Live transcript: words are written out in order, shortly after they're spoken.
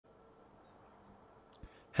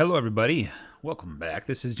Hello everybody, welcome back.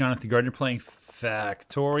 This is Jonathan Gardner playing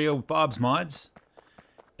Factorio Bob's Mods.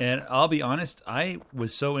 And I'll be honest, I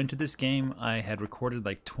was so into this game, I had recorded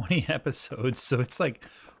like 20 episodes, so it's like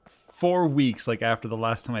 4 weeks like after the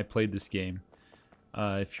last time I played this game.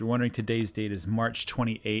 If you're wondering, today's date is March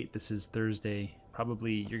 28th. This is Thursday.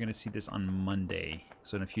 Probably you're going to see this on Monday,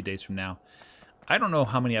 so in a few days from now. I don't know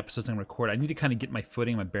how many episodes I'm going to record. I need to kind of get my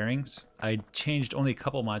footing, my bearings. I changed only a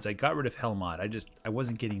couple mods. I got rid of Hell Mod. I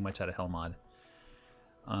wasn't getting much out of Hell Mod.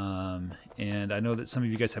 And I know that some of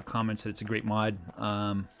you guys have comments that it's a great mod.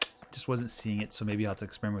 Just wasn't seeing it, so maybe I'll have to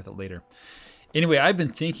experiment with it later. Anyway, I've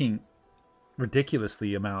been thinking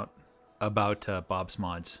ridiculously about Bob's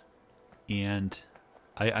Mods. And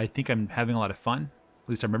I think I'm having a lot of fun. At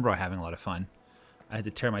least I remember having a lot of fun. I had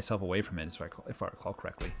to tear myself away from it, if I recall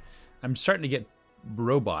correctly. I'm starting to get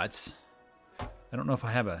robots. I don't know if I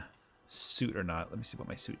have a suit or not. Let me see what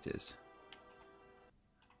my suit is.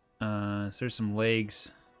 So there's some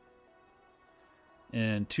legs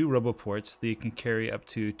and 2 roboports that you can carry up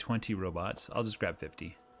to 20 robots. I'll just grab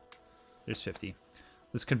 50. There's 50.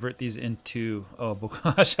 Let's convert these into... Oh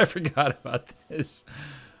gosh, I forgot about this.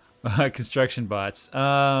 Construction bots.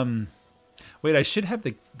 Wait, I should have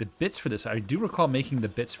the bits for this. I do recall making the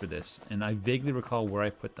bits for this, and I vaguely recall where I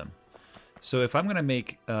put them. So if I'm going to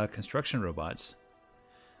make construction robots,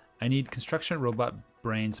 I need construction robot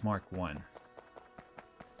brains Mark 1.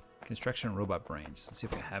 Construction robot brains. Let's see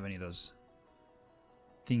if I have any of those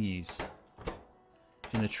thingies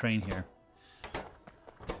in the train here.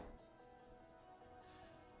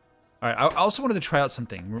 All right, I also wanted to try out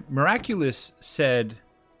something. Miraculous said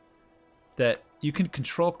that you can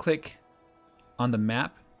control click on the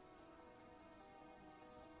map.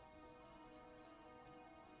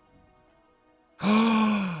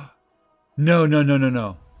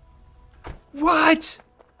 No. What?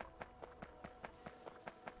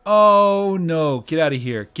 Oh, no. Get out of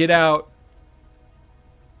here. Get out.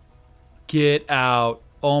 Get out.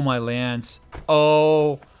 Oh, my lands.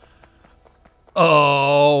 Oh.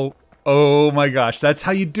 Oh my gosh. That's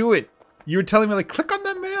how you do it. You were telling me, like, click on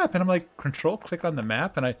the map. And I'm like, control, click on the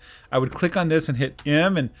map. And I would click on this and hit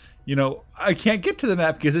M. And, you know, I can't get to the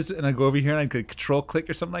map because it's... And I go over here and I could control click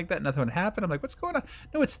or something like that. Nothing would happen. I'm like, what's going on?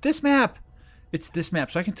 No, it's this map. It's this map.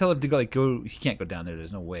 So I can tell him to go, like, go... He can't go down there.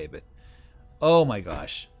 There's no way. But, oh my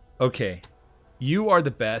gosh. Okay. You are the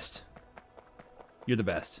best. You're the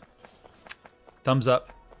best. Thumbs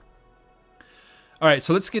up. All right,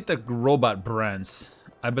 so let's get the robot brands.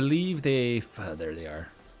 I believe they... there they are.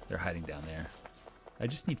 They're hiding down there. I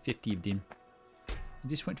just need 50 of them. I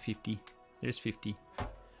just want 50. There's 50.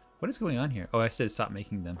 What is going on here? Oh, I said stop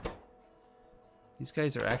making them. These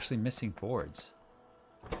guys are actually missing boards.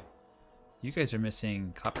 You guys are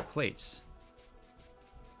missing copper plates.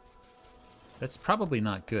 That's probably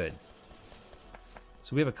not good.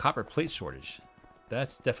 So we have a copper plate shortage.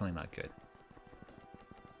 That's definitely not good.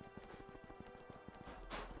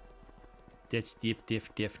 That's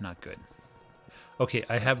diff, not good. Okay,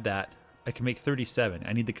 I have that. I can make 37.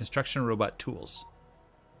 I need the construction robot tools.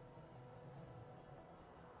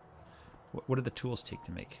 What do the tools take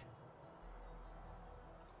to make?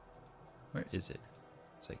 Where is it?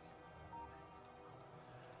 It's like...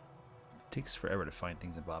 It takes forever to find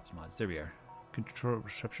things in Bob's Mods. There we are.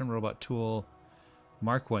 Construction robot tool.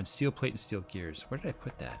 Mark 1. Steel plate and steel gears. Where did I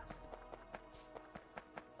put that?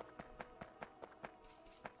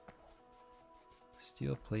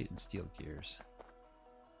 Steel plate and steel gears.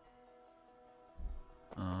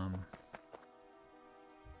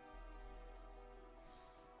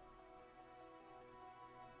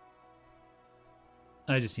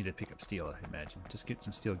 I just need to pick up steel, I imagine. Just get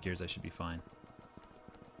some steel gears, I should be fine.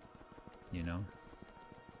 You know?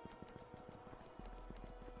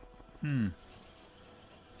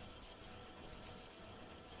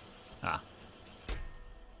 Ah.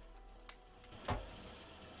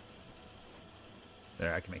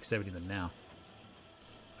 There, I can make 70 of them now.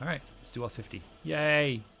 Alright, let's do all 50.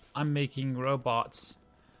 Yay! I'm making robots.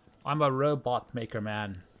 I'm a robot maker,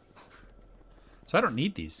 man. So I don't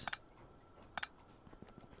need these.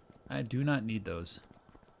 I do not need those.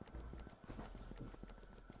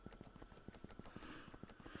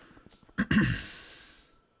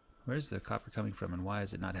 Where's the copper coming from and why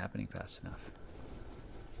is it not happening fast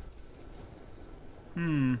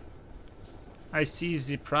enough? I see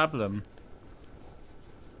the problem.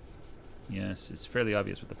 Yes, it's fairly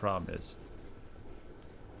obvious what the problem is.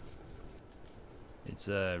 It's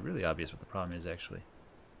really obvious what the problem is, actually.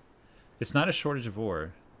 It's not a shortage of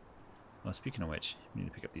ore. Well, speaking of which, we need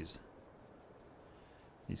to pick up these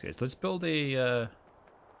guys. Let's build a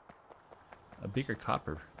bigger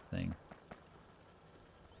copper thing.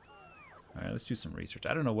 let's do some research.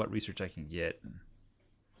 I don't know what research I can get.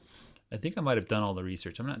 I think I might have done all the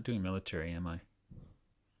research. I'm not doing military, am I? I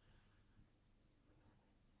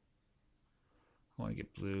want to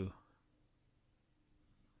get blue.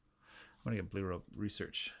 I want to get blue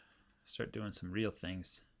research. Start doing some real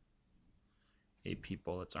things. AP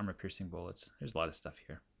bullets, armor piercing bullets. There's a lot of stuff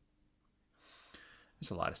here.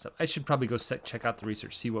 There's a lot of stuff. I should probably go check out the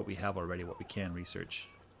research, see what we have already, what we can research.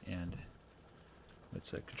 And let's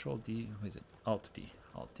Control D. What is it? Alt D.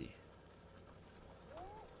 Alt D.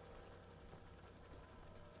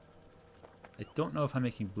 I don't know if I'm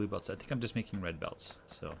making blue belts. I think I'm just making red belts.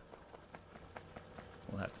 So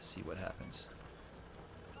we'll have to see what happens.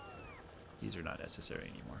 These are not necessary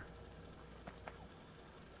anymore.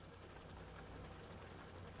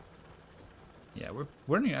 Yeah, we're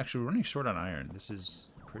running short on iron. This is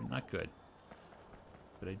pretty not good.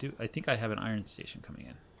 But I think I have an iron station coming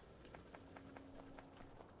in.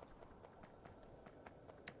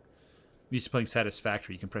 I'm used to playing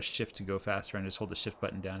Satisfactory. You can press shift to go faster and just hold the shift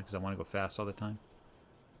button down because I want to go fast all the time.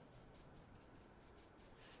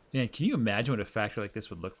 Man, can you imagine what a factory like this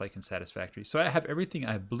would look like in Satisfactory? So I have everything.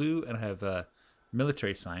 I have blue and I have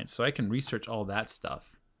military science. So I can research all that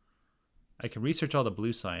stuff. I can research all the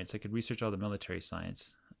blue science. I could research all the military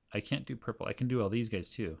science. I can't do purple. I can do all these guys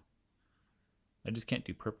too. I just can't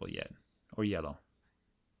do purple yet. Or yellow.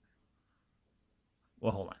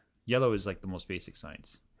 Well, hold on. Yellow is like the most basic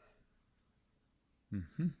science.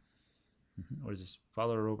 What is this?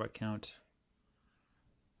 Follower robot count.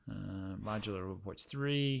 Modular robots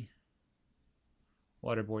 3.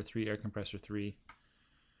 Water bore 3. Air compressor 3.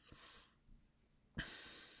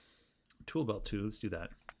 Tool belt 2. Let's do that.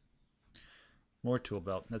 More tool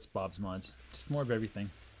belt. That's Bob's mods. Just more of everything.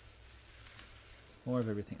 More of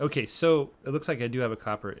everything. Okay, so it looks like I do have a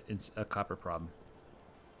copper problem.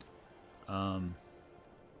 And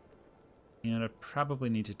I probably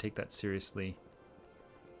need to take that seriously.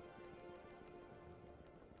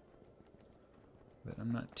 But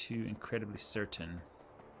I'm not too incredibly certain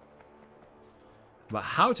about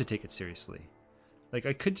how to take it seriously. Like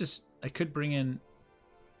I could bring in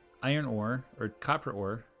iron ore or copper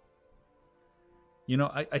ore. You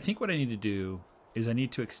know, I think what I need to do is I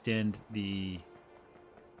need to extend the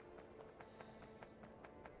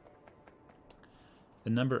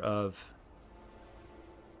number of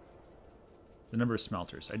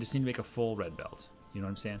smelters. I just need to make a full red belt. You know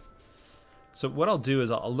what I'm saying? So what I'll do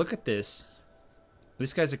is I'll look at this.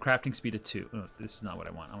 This guy's a crafting speed of 2. Oh, this is not what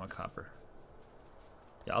I want. I want copper.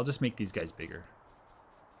 Yeah, I'll just make these guys bigger.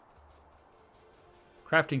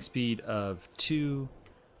 Crafting speed of 2.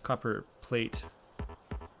 Copper plate.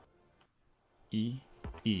 E,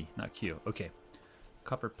 not Q. Okay.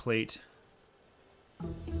 Copper plate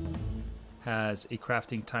has a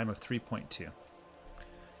crafting time of 3.2.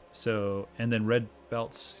 So, and then red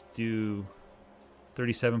belts do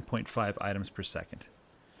 37.5 items per second.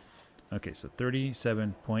 Okay, so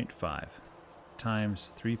 37.5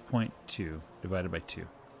 times 3.2 divided by 2. It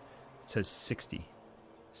says 60.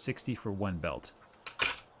 60 for one belt.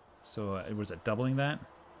 So was that doubling that?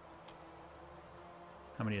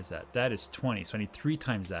 How many is that? That is 20, so I need 3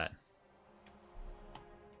 times that.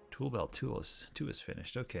 Tool belt 2 is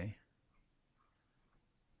finished, okay.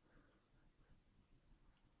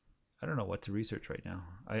 I don't know what to research right now.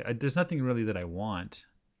 There's nothing really that I want.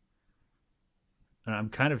 And I'm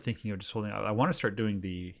kind of thinking of just holding. I want to start doing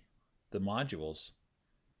the modules,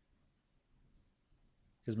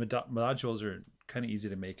 because modules are kind of easy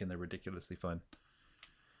to make and they're ridiculously fun.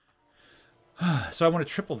 So I want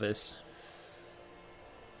to triple this.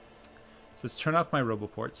 So let's turn off my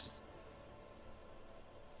roboports.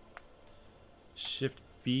 Shift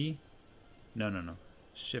B. No.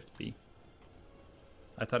 Shift B.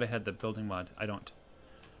 I thought I had the building mod. I don't.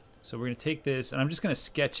 So we're going to take this, and I'm just going to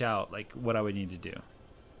sketch out like what I would need to do.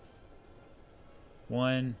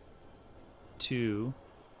 1, 2,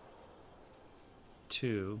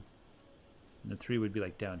 2, and the 3 would be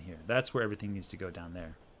like down here. That's where everything needs to go, down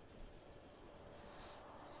there.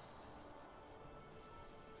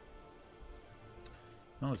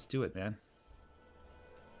 Well, let's do it, man.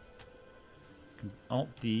 Alt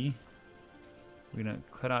D. We're going to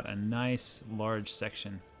cut out a nice large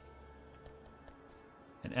section.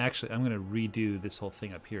 And actually, I'm going to redo this whole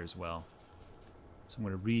thing up here as well. So I'm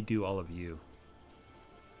going to redo all of you.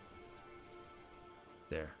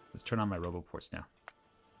 There. Let's turn on my roboports now.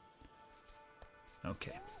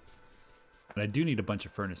 Okay. But I do need a bunch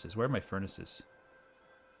of furnaces. Where are my furnaces?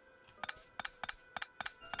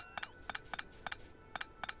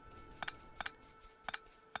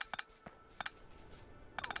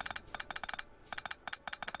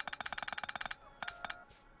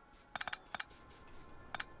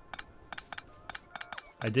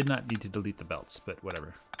 I did not need to delete the belts, but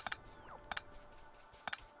whatever.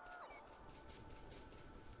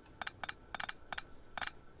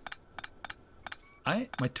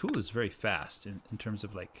 My tool is very fast in terms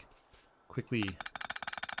of like quickly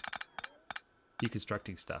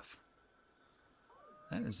deconstructing stuff.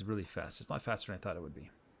 That is really fast. It's a lot faster than I thought it would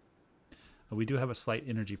be. But we do have a slight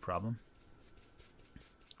energy problem.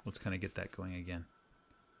 Let's kind of get that going again.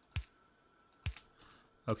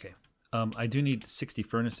 Okay. I do need 60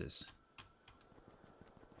 furnaces.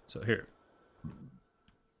 So here.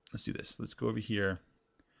 Let's do this. Let's go over here.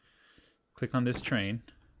 Click on this train.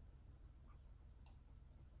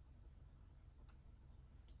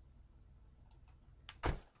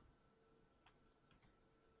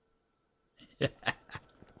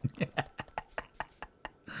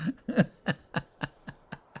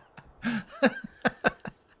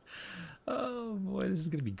 Oh boy, this is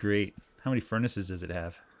gonna be great. How many furnaces does it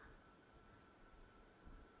have?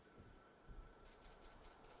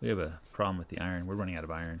 We have a problem with the iron. We're running out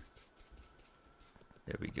of iron.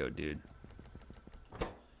 There we go, dude.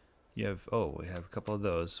 You have, oh, we have a couple of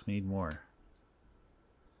those. We need more.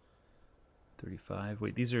 35.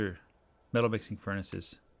 Wait, these are metal mixing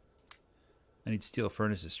furnaces. I need steel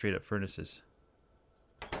furnaces, straight up furnaces.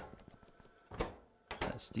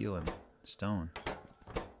 That's steel and stone.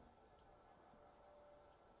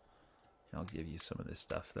 I'll give you some of this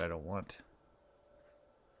stuff that I don't want.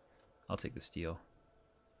 I'll take the steel.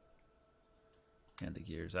 And the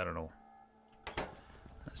gears, I don't know.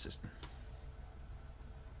 That's just...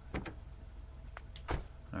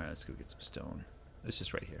 Alright, let's go get some stone. It's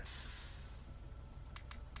just right here.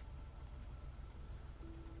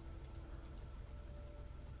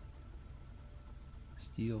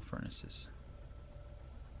 Steel furnaces.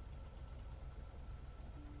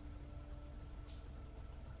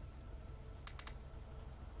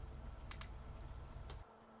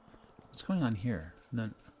 What's going on here?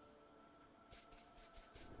 None.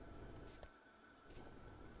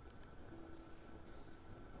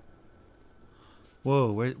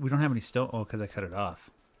 Whoa, we don't have any stone. Oh, because I cut it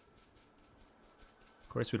off. Of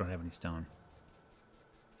course we don't have any stone.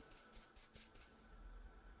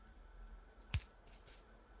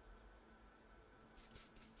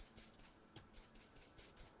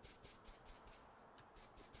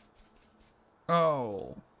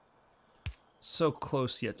 Oh. So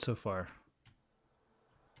close yet so far.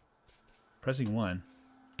 Pressing 1.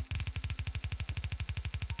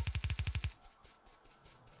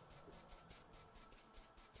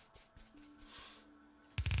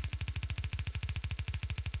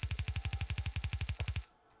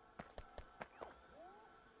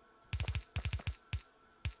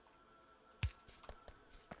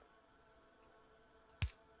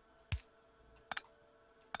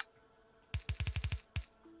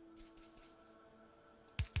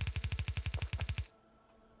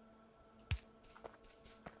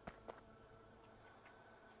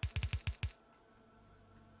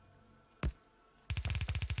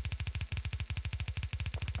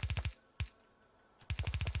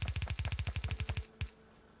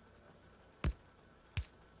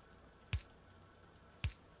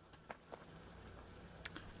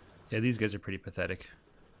 Yeah, these guys are pretty pathetic.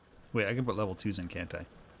 Wait, I can put level 2s in, can't I? I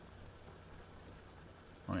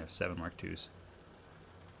only have 7 Mark 2s.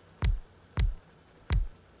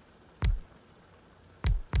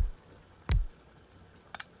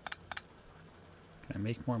 Can I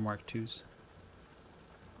make more Mark 2s?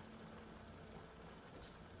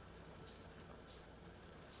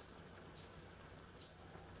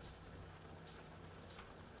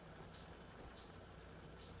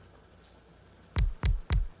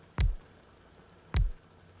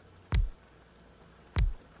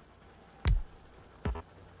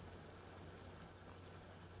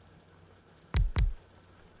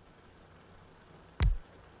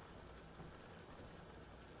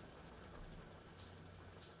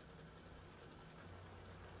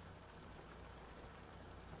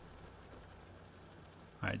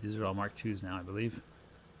 Alright, these are all Mark 2s now, I believe.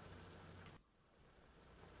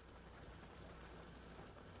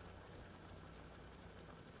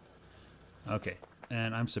 Okay,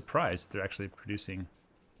 and I'm surprised they're actually producing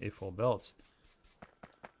a full belt.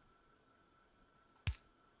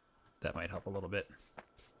 That might help a little bit.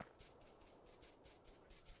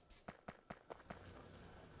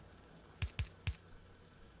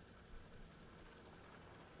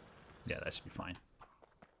 Yeah, that should be fine.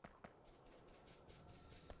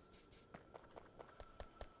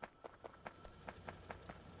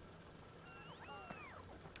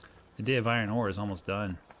 The day of iron ore is almost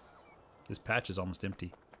done. This patch is almost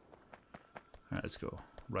empty. Alright, let's go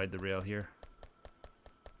ride the rail here.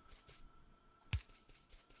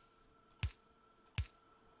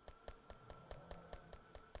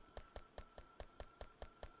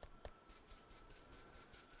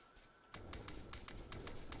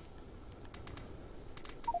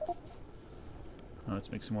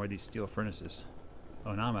 let's make some more of these steel furnaces.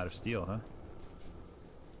 Oh, now I'm out of steel, huh?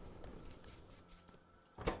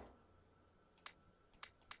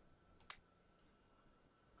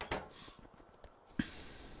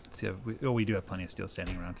 Let's see, we do have plenty of steel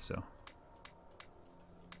standing around, so.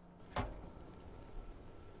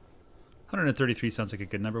 133 sounds like a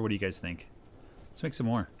good number. What do you guys think? Let's make some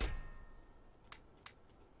more.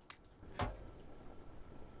 I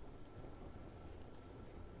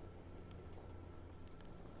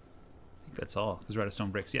think that's all, because we're out of stone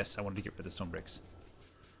bricks. Yes, I wanted to get rid of the stone bricks.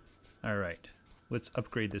 All right, let's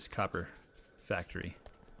upgrade this copper factory.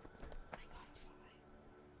 I got a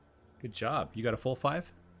 5. Good job. You got a full 5?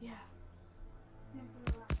 Yeah. Same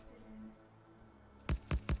for the last 2 days.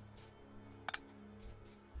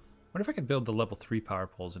 Wonder if I could build the level 3 power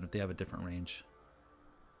poles and if they have a different range.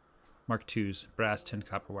 Mark 2s, brass, tin,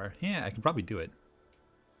 copper wire. Yeah, I can probably do it.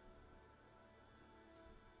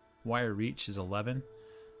 Wire reach is 11.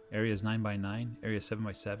 Area is 9 by 9. Area is 7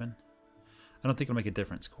 by 7. I don't think it'll make a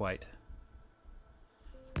difference quite.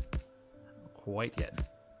 Quite yet.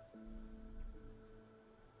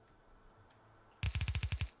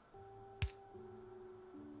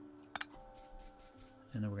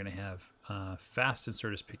 And then we're going to have fast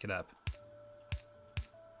inserters pick it up.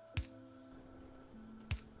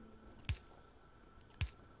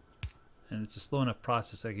 And it's a slow enough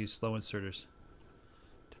process I can use slow inserters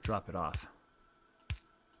to drop it off.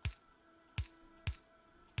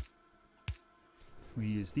 We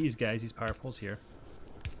use these guys, these power poles here.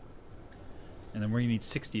 And then we're going to need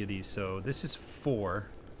 60 of these. So this is 4.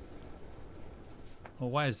 Well,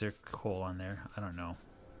 why is there coal on there? I don't know.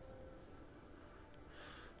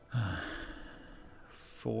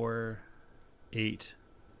 4, 8,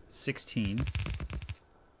 16,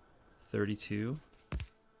 32,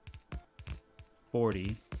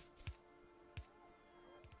 40,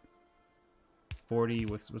 40,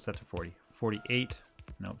 what's that to 40? 48,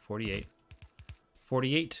 no, 48,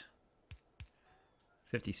 48,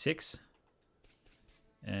 56,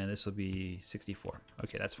 and this will be 64.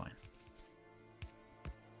 Okay, that's fine.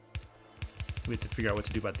 We have to figure out what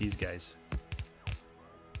to do about these guys.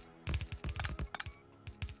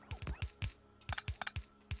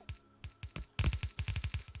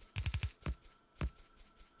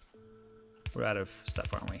 We're out of stuff,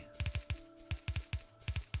 aren't we?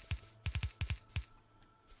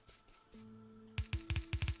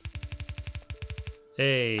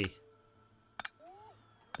 Hey!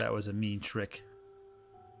 That was a mean trick.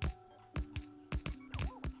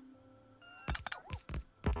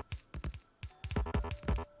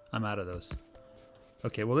 I'm out of those.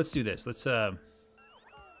 Okay, well, let's do this. Let's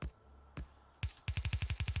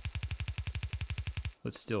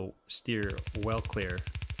still steer well clear.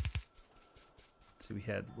 So we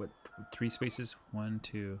had, what, 3 spaces? 1,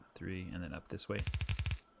 2, 3, and then up this way.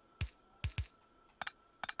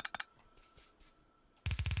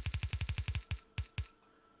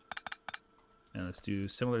 And let's do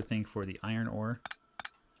similar thing for the iron ore.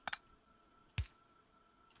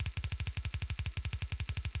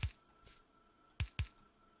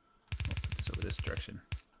 We'll put this over this direction.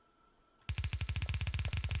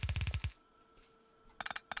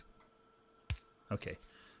 Okay.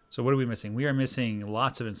 So what are we missing? We are missing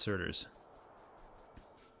lots of inserters.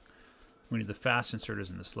 We need the fast inserters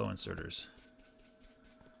and the slow inserters.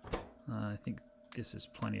 I think this is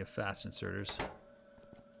plenty of fast inserters.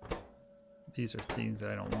 These are things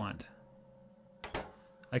that I don't want.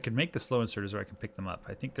 I could make the slow inserters or I can pick them up.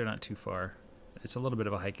 I think they're not too far. It's a little bit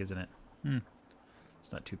of a hike, isn't it?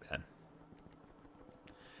 It's not too bad.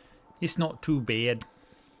 It's not too bad.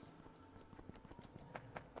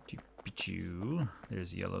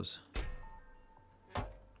 There's yellows. Wait,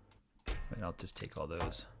 I'll just take all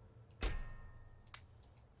those.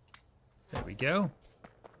 There we go.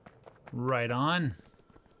 Right on.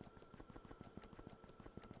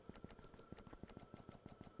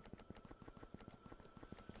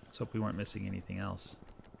 Let's hope we weren't missing anything else.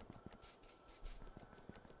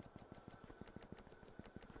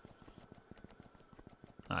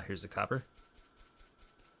 Ah, here's the copper.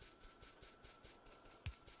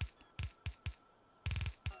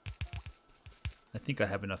 I think I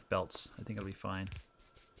have enough belts. I think I'll be fine.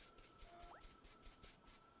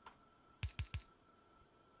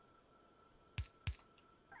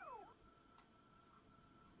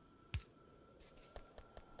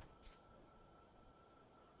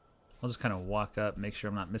 I'll just kind of walk up, make sure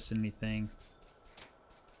I'm not missing anything.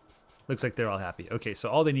 Looks like they're all happy. Okay, so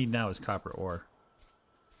all they need now is copper ore.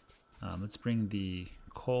 Let's bring the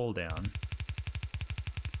coal down.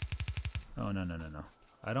 Oh, no, no, no, no.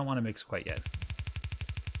 I don't want to mix quite yet.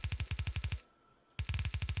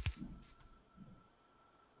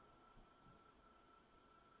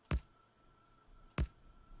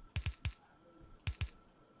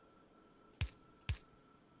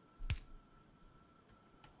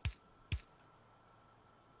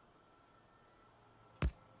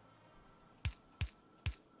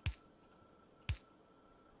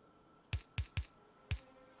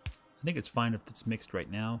 I think it's fine if it's mixed right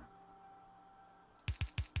now.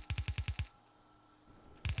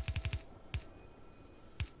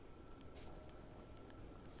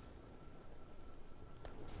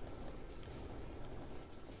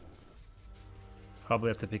 Probably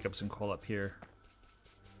have to pick up some coal up here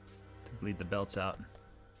to bleed the belts out.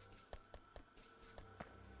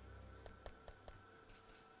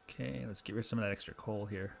 Okay, let's get rid of some of that extra coal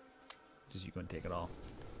here. Just you go and take it all.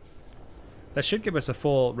 That should give us a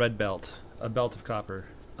full red belt, a belt of copper.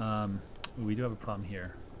 We do have a problem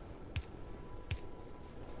here.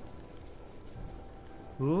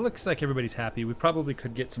 Looks like everybody's happy. We probably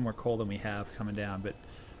could get some more coal than we have coming down, but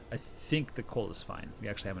I think the coal is fine. We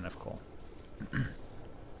actually have enough coal.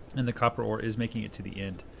 And the copper ore is making it to the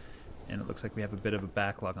end. And it looks like we have a bit of a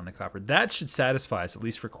backlog on the copper. That should satisfy us, at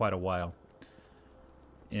least for quite a while.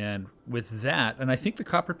 And with that, and I think the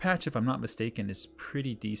copper patch, if I'm not mistaken, is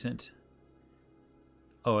pretty decent.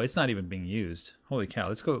 Oh, it's not even being used. Holy cow,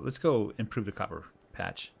 let's go improve the copper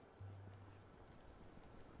patch.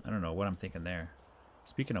 I don't know what I'm thinking there.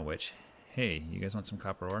 Speaking of which, hey, you guys want some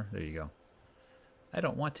copper ore? There you go. I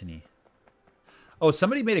don't want any. Oh,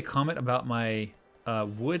 somebody made a comment about my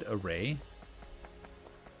wood array.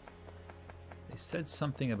 They said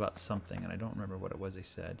something about something, and I don't remember what it was they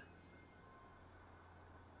said.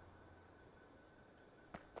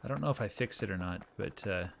 I don't know if I fixed it or not, but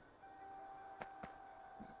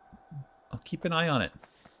I'll keep an eye on it.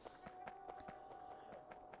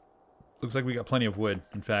 Looks like we got plenty of wood.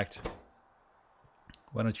 In fact,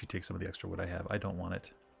 why don't you take some of the extra wood I have? I don't want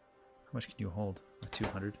it. How much can you hold?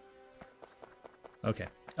 200. Okay.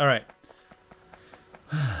 All right.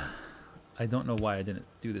 I don't know why I didn't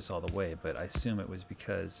do this all the way, but I assume it was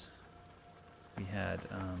because we had...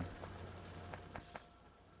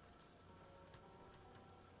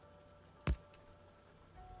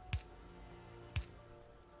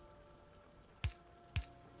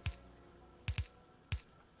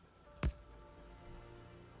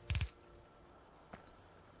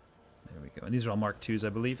 there we go. And these are all Mark IIs, I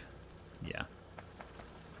believe. Yeah.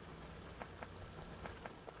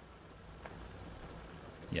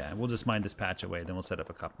 Yeah, we'll just mine this patch away, then we'll set up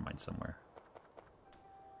a copper mine somewhere.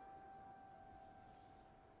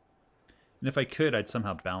 And if I could, I'd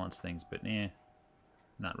somehow balance things, but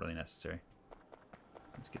not really necessary.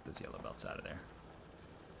 Let's get those yellow belts out of there.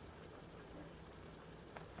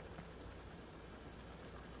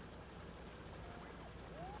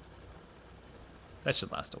 That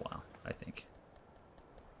should last a while, I think.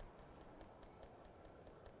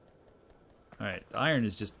 Alright, the iron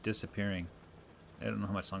is just disappearing. I don't know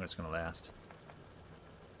how much longer it's going to last.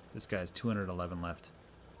 This guy has 211 left.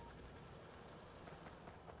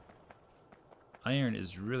 Iron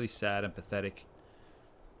is really sad and pathetic.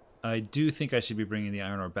 I do think I should be bringing the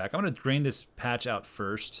iron ore back. I'm going to drain this patch out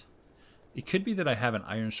first. It could be that I have an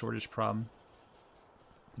iron shortage problem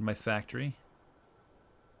in my factory.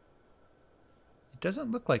 It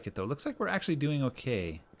doesn't look like it, though. It looks like we're actually doing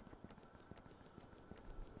okay.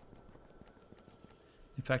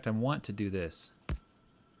 In fact, I want to do this.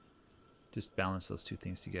 Just balance those two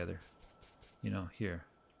things together. You know, here.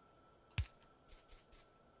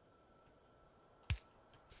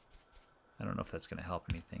 I don't know if that's going to help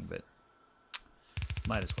anything, but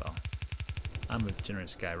might as well. I'm a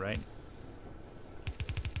generous guy, right?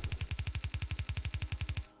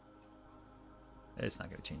 It's not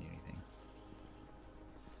going to change anything.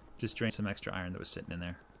 Just drain some extra iron that was sitting in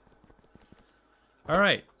there. All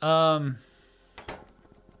right.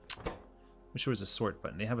 Wish there was a sort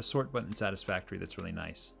button. They have a sort button in Satisfactory that's really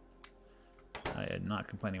nice. I am not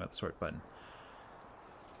complaining about the sort button.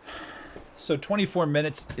 So 24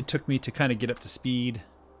 minutes it took me to kind of get up to speed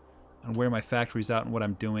on where my factory's out and what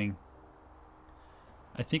I'm doing.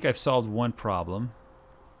 I think I've solved one problem.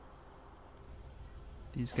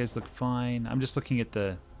 These guys look fine. I'm just looking at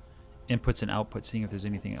the inputs and outputs, seeing if there's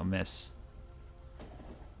anything amiss.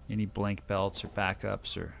 Any blank belts or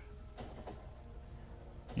backups or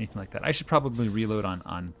anything like that. I should probably reload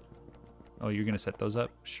on... Oh, you're going to set those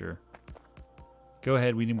up? Sure. Go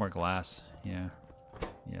ahead. We need more glass. Yeah.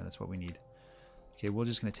 Yeah, that's what we need. Okay, we're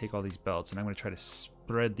just going to take all these belts, and I'm going to try to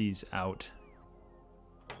spread these out.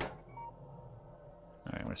 Alright,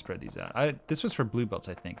 I'm going to spread these out. This was for blue belts,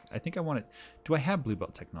 I think. I think I want it... Do I have blue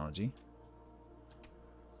belt technology?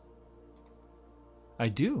 I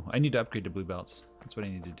do. I need to upgrade to blue belts. That's what I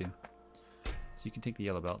need to do. So you can take the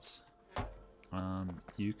yellow belts.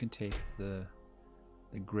 You can take the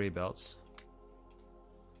gray belts.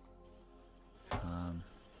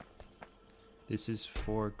 This is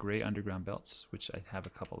for gray underground belts, which I have a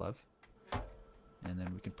couple of. And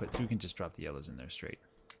then we can just drop the yellows in there straight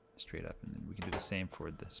up, and then we can do the same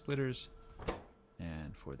for the splitters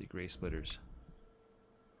and for the gray splitters.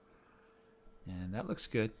 And that looks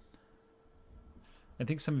good. I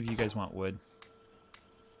think some of you guys want wood.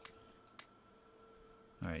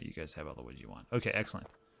 All right, you guys have all the wood you want. Okay, excellent.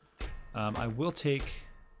 I will take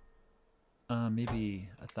maybe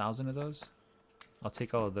 1,000 of those. I'll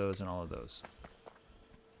take all of those and all of those.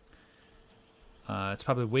 It's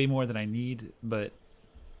probably way more than I need, but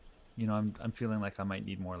you know, I'm feeling like I might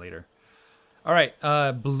need more later. All right,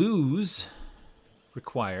 blues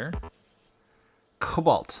require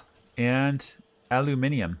cobalt and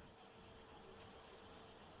aluminium.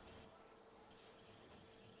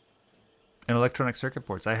 And electronic circuit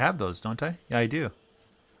boards. I have those, don't I? Yeah, I do.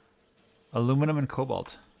 Aluminum and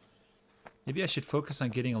cobalt. Maybe I should focus on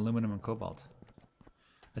getting aluminum and cobalt.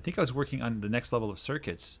 I think I was working on the next level of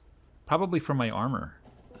circuits. Probably for my armor.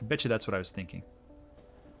 I bet you that's what I was thinking.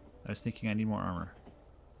 I was thinking I need more armor.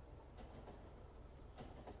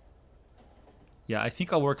 Yeah, I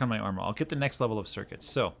think I'll work on my armor. I'll get the next level of circuits.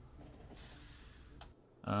 So,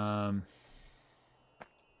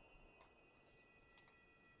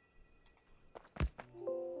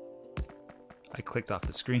 I clicked off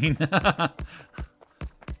the screen. I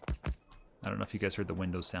don't know if you guys heard the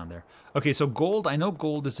Windows sound there. Okay, so gold. I know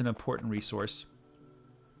gold is an important resource.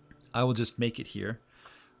 I will just make it here.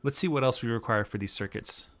 Let's see what else we require for these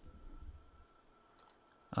circuits.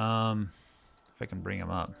 If I can bring them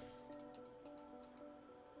up.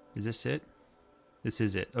 Is this it? This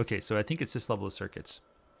is it. Okay, so I think it's this level of circuits.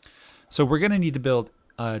 So we're going to need to build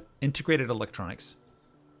integrated electronics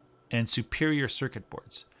and superior circuit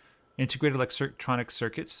boards. Integrated electronic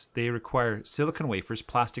circuits, they require silicon wafers,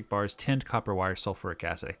 plastic bars, tinned copper wire, sulfuric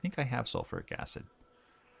acid. I think I have sulfuric acid.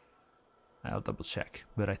 I'll double check,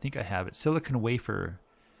 but I think I have it. Silicon wafer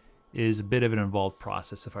is a bit of an involved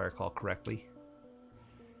process, if I recall correctly.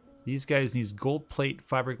 These guys need gold plate,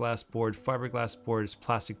 fiberglass board. Fiberglass board is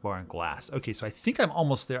plastic bar and glass. Okay, so I think I'm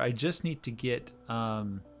almost there. I just need to get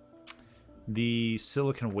the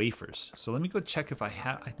silicon wafers. So let me go check if I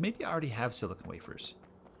have. Maybe I already have silicon wafers.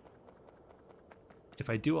 If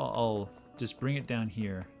I do, I'll just bring it down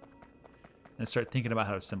here and start thinking about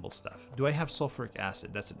how to assemble stuff. Do I have sulfuric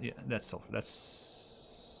acid? That's sulfur. That's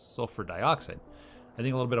sulfur dioxide. I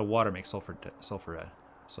think a little bit of water makes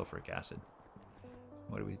sulfuric acid.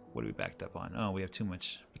 What are we backed up on? Oh, we have too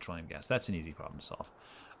much petroleum gas. That's an easy problem to solve.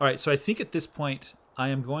 All right, so I think at this point I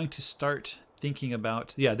am going to start thinking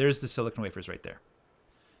about. Yeah, there's the silicon wafers right there.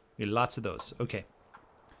 We have lots of those. Okay,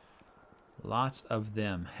 lots of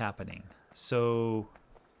them happening. So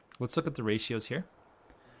let's look at the ratios here.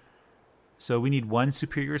 So we need 1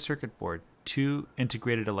 superior circuit board, 2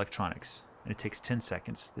 integrated electronics, and it takes 10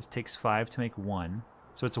 seconds. This takes 5 to make 1.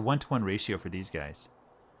 So it's a 1-to-1 ratio for these guys.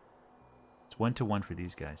 It's 1-to-1 for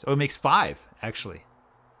these guys. Oh, it makes 5, actually.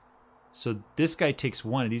 So this guy takes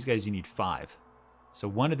 1, and these guys you need 5. So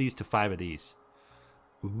 1 of these to 5 of these.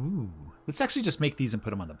 Ooh. Let's actually just make these and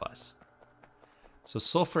put them on the bus. So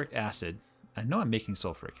sulfuric acid. I know I'm making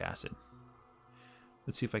sulfuric acid.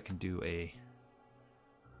 Let's see if I can do a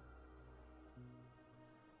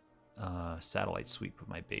satellite sweep of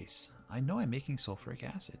my base. I know I'm making sulfuric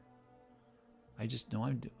acid. I just know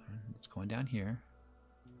I'm doing. It's going down here.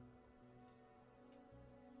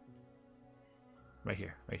 Right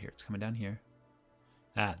here, right here. It's coming down here.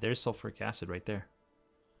 Ah, there's sulfuric acid right there.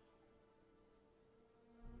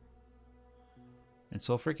 And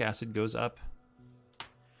sulfuric acid goes up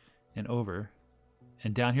and over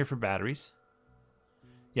and down here for batteries.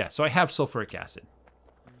 Yeah, so I have sulfuric acid.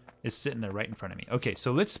 It's sitting there right in front of me. Okay,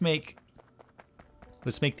 so let's make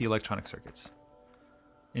the electronic circuits.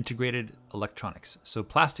 Integrated electronics. So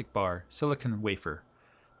plastic bar, silicon wafer,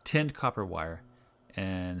 tinned copper wire,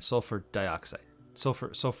 and sulfur dioxide.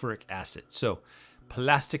 Sulfuric acid. So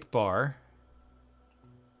plastic bar.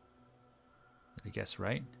 Did I guess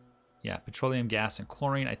right? Yeah, petroleum gas and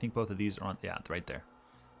chlorine. I think both of these are on. Yeah, right there.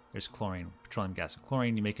 There's chlorine, petroleum gas and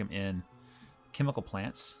chlorine. You make them in chemical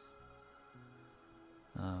plants.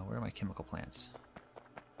 Where are my chemical plants?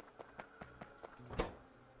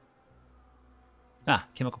 Ah,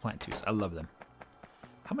 chemical plant tubes. I love them.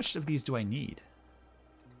 How much of these do I need?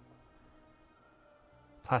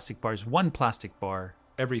 Plastic bars. 1 plastic bar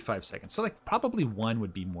every 5 seconds. So like probably 1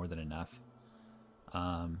 would be more than enough.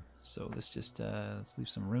 So let's just let's leave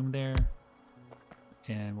some room there.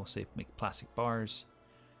 And we'll say make plastic bars.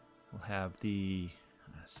 We'll have the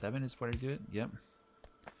 7 is where I do it. Yep.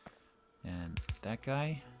 And that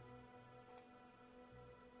guy.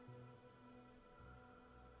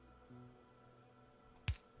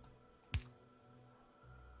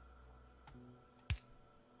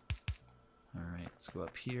 All right, let's go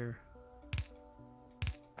up here.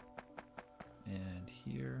 And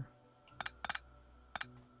here.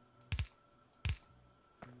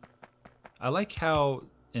 I like how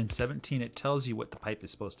in 17 it tells you what the pipe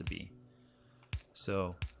is supposed to be.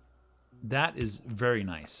 So that is very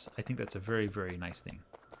nice. I think that's a very, very nice thing.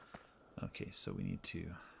 Okay, so we need to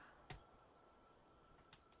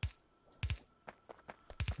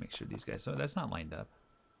make sure these guys... Oh, that's not lined up.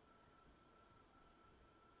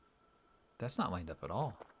 That's not lined up at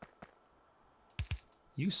all.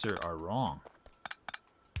 You, sir, are wrong.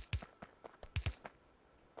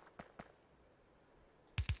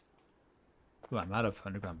 Ooh, I'm out of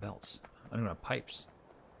underground belts. Underground pipes.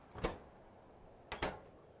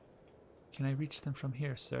 Can I reach them from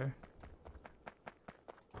here, sir?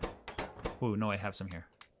 Oh, no, I have some here.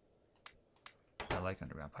 I like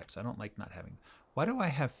underground pipes. I don't like not having... Why do I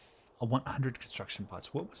have a 100 construction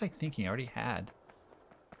pots? What was I thinking? I already had.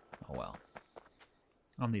 Oh, well.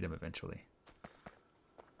 I'll need them eventually.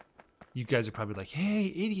 You guys are probably like, hey,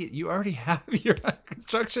 idiot, you already have your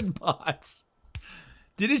construction pots.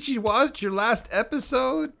 Didn't you watch your last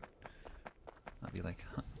episode? I'll be like,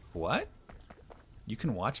 huh, what? You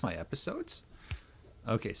can watch my episodes?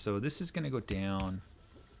 Okay, so this is going to go down.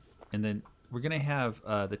 And then we're going to have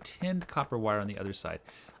the tinned copper wire on the other side.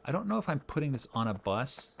 I don't know if I'm putting this on a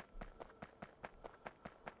bus.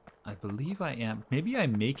 I believe I am. Maybe I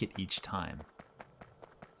make it each time.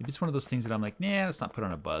 Maybe it's one of those things that I'm like, nah, let's not put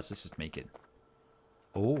on a bus. Let's just make it.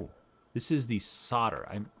 Oh, this is the solder.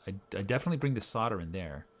 I definitely bring the solder in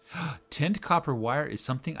there. Tinned copper wire is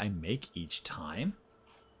something I make each time?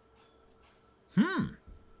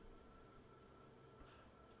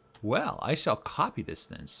 Well, I shall copy this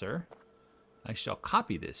then, sir. I shall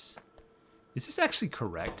copy this. Is this actually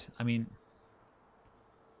correct? I mean,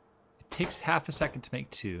 it takes half a second to make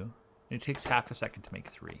 2, and it takes half a second to make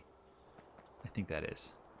 3. I think that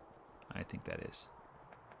is. I think that is.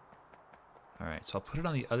 All right, so I'll put it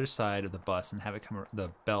on the other side of the bus and have it come,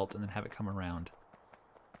 the belt, and then have it come around.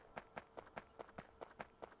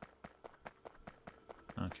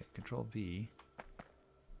 Okay, Control V.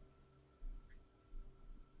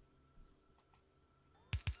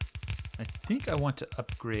 I think I want to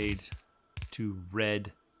upgrade to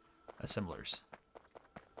red assemblers.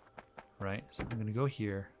 Right, so I'm gonna go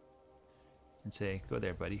here and say, go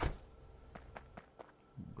there, buddy.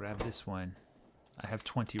 Grab this one. I have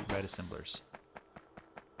 20 red assemblers.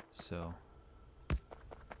 So,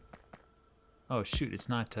 oh shoot, it's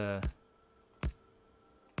not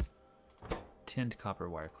tinned copper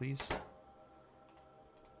wire, please.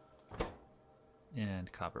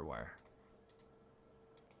 And copper wire.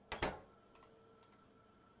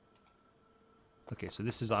 Okay, so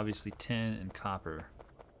this is obviously tin and copper.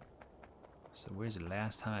 So where's the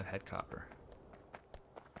last time I've had copper?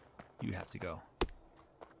 You have to go.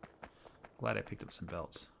 Glad I picked up some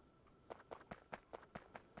belts.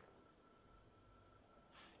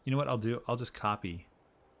 You know what I'll do? I'll just copy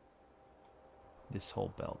this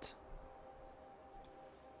whole belt.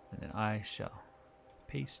 And then I shall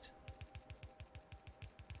paste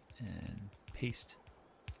and paste.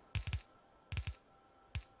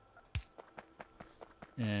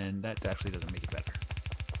 And that actually doesn't make it better.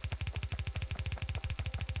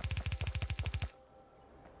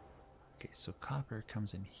 Okay, so copper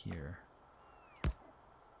comes in here.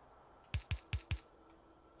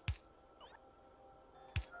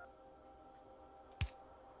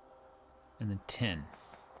 And then tin.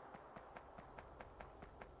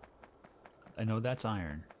 I know that's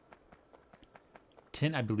iron.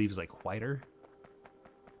 Tin, I believe, is like whiter.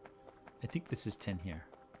 I think this is tin here.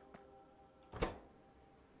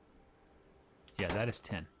 Yeah, that is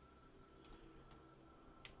tin.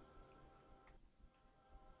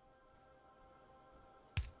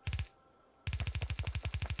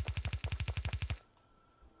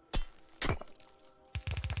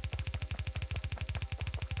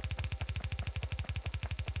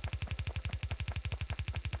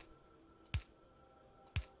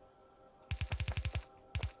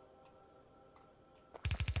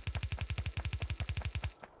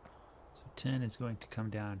 So tin is going to come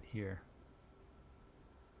down here.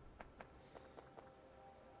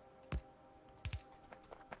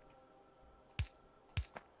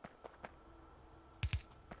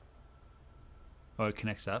 Oh, it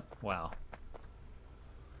connects up? Wow.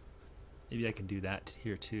 Maybe I can do that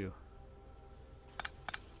here too.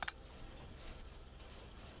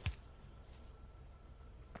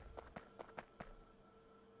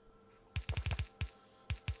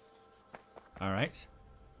 All right.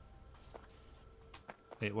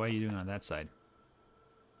 Wait, what are you doing on that side?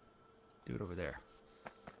 Do it over there.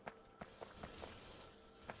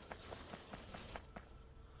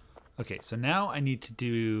 Okay, so now I need to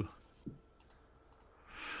do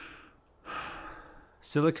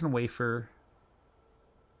silicon wafer,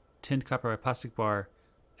 tinned copper plastic bar,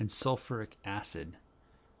 and sulfuric acid.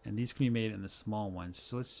 And these can be made in the small ones.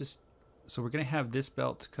 So let's just, so we're going to have this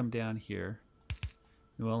belt come down here.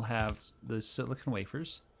 And we'll have the silicon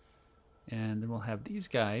wafers. And then we'll have these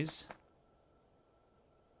guys.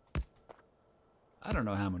 I don't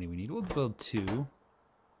know how many we need. We'll build 2. Because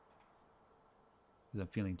I'm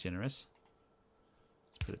feeling generous.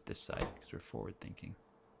 Let's put it this side because we're forward thinking.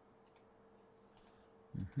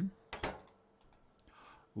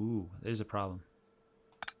 Ooh, there's a problem.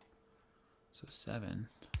 So 7.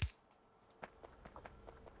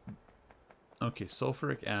 Okay,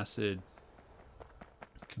 sulfuric acid.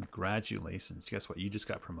 Congratulations. Guess what? You just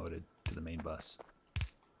got promoted to the main bus.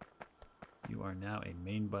 You are now a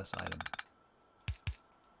main bus item.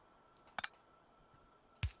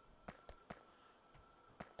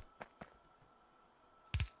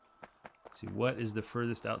 Let's see, what is the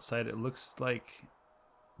furthest outside? It looks like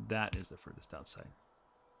that is the furthest outside.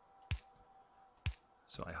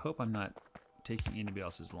 So I hope I'm not taking anybody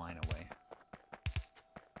else's line away.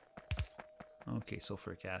 Okay,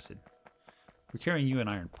 sulfuric acid. We're carrying you in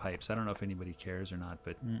iron pipes. I don't know if anybody cares or not,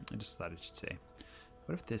 but I just thought I should say.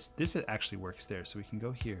 What if this actually works there? So we can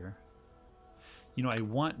go here. You know, I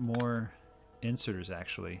want more inserters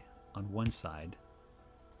actually on one side.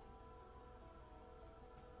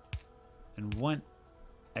 And one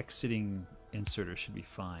exiting inserter should be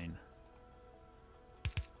fine.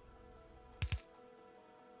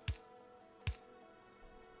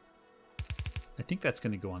 I think that's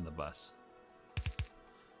going to go on the bus.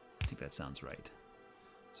 I think that sounds right.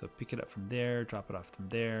 So pick it up from there, drop it off from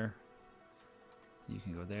there. You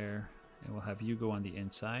can go there, and we'll have you go on the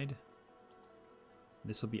inside.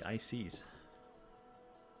 This will be ICs.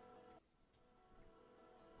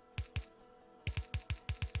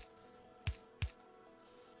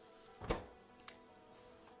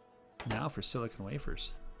 Now for silicon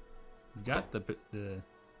wafers. We got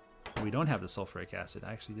we don't have the sulfuric acid.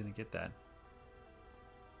 I actually didn't get that.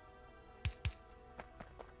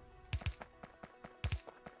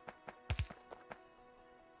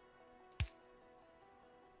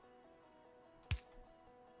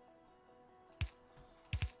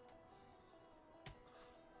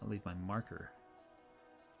 I'll leave my marker.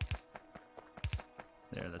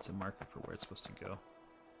 There, that's a marker for where it's supposed to go.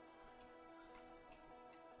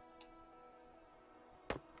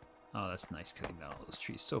 Oh, that's nice, cutting down all those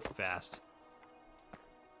trees so fast.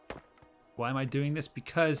 Why am I doing this?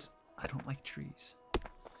 Because I don't like trees.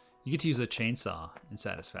 You get to use a chainsaw in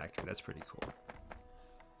Satisfactory. That's pretty cool.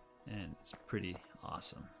 And it's pretty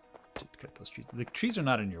awesome to cut those trees. The trees are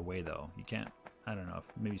not in your way, though. You can't, I don't know, if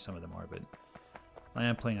maybe some of them are, but I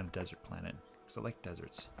am playing on a desert planet because I like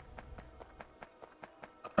deserts.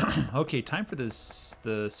 Okay, time for the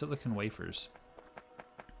silicon wafers.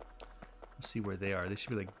 Let's see where they are. They should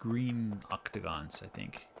be like green octagons, I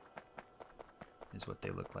think, is what they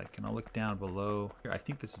look like. And I'll look down below. Here, I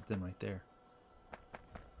think this is them right there.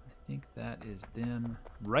 I think that is them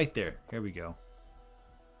right there. Here we go.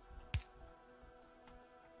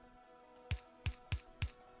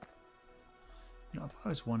 You know, I've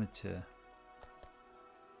always wanted to...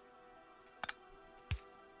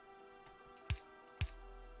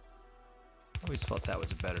 I always felt that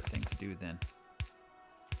was a better thing to do then.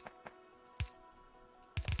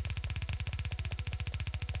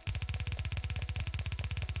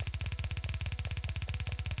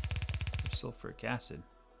 Sulfuric acid.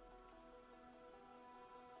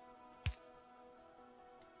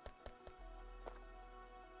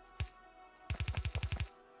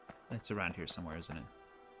 It's around here somewhere, isn't it?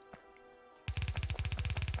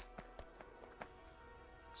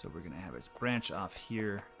 So we're gonna have its branch off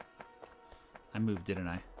here. I moved, didn't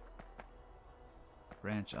I?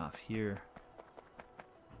 Branch off here.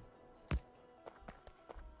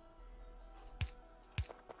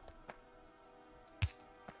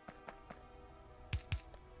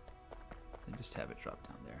 And just have it drop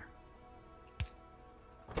down there.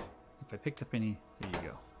 If I picked up any, there you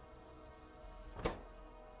go.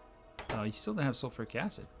 Oh, you still don't have sulfuric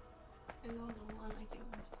acid. I mowed the lawn, I can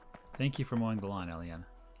rest. Thank you for mowing the lawn, Eliana.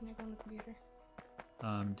 Can I go on the computer?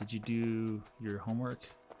 Did you do your homework?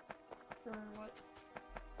 For what?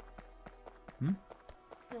 Hmm?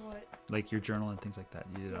 For what? Like your journal and things like that.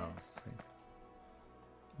 You did all. Yes.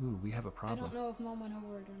 Right. Ooh, we have a problem. I don't know if Mom went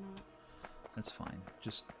over it or not. That's fine.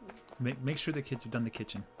 Just make sure the kids have done the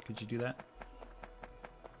kitchen. Could you do that?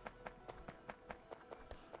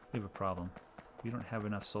 We have a problem. We don't have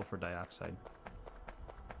enough sulfur dioxide.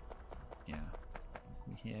 Yeah,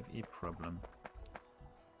 we have a problem.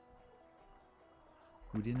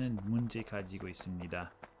 우리는 문제가 지고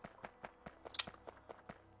있습니다.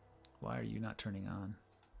 Why are you not turning on?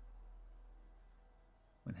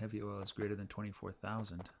 When heavy oil is greater than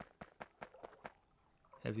 24,000.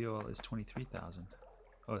 Heavy oil is 23,000.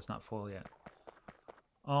 Oh, it's not full yet.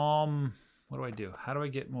 What do I do? How do I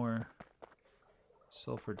get more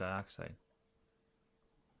sulfur dioxide?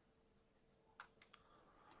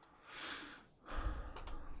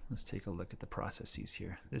 Let's take a look at the processes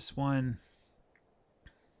here. This one,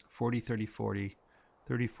 40, 30, 40,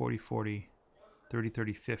 30, 40, 40, 30,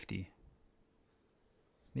 30, 50.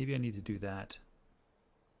 Maybe I need to do that.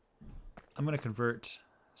 I'm going to convert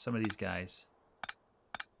some of these guys.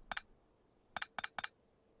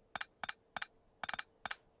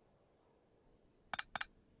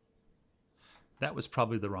 That was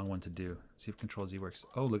probably the wrong one to do. Let's see if Control Z works.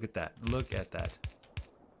 Oh, look at that. Look at that.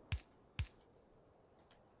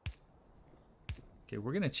 Okay,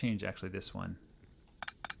 we're going to change actually this one.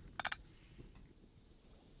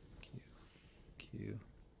 Q.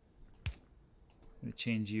 I'm going to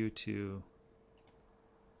change you to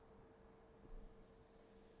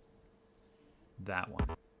that one.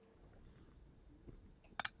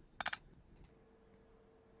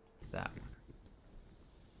 That one.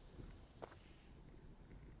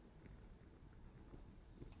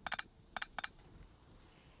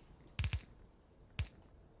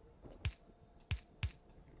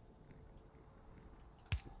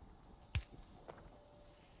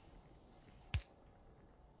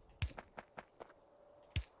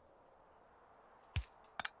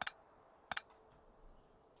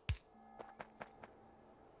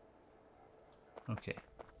 Okay,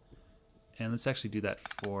 and let's actually do that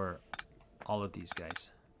for all of these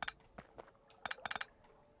guys.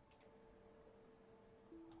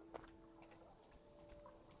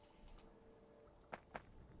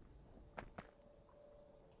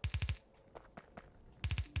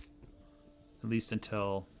 At least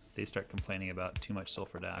until they start complaining about too much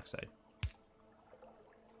sulfur dioxide.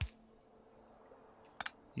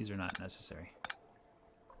 These are not necessary.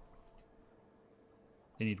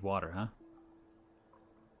 They need water, huh?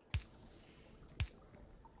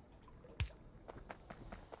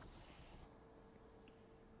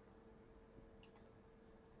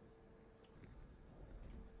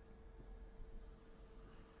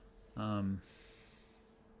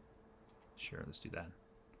 Sure, let's do that.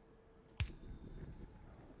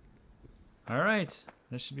 All right,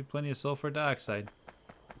 there should be plenty of sulfur dioxide.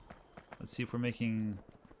 Let's see if we're making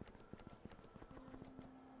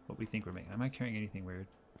what we think we're making. Am I carrying anything weird?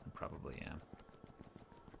 I probably am.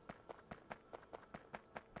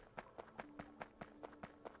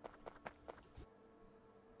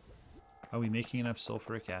 Are we making enough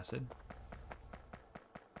sulfuric acid?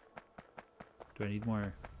 Do I need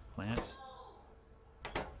more plants?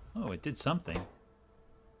 Oh, it did something.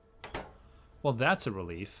 Well, that's a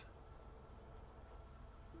relief.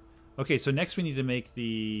 Okay, so next we need to make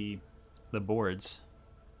the boards.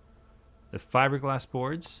 The fiberglass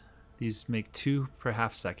boards. These make 2 per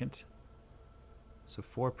half second. So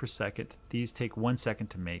 4 per second. These take 1 second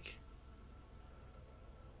to make.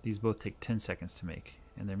 These both take 10 seconds to make.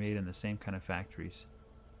 And they're made in the same kind of factories.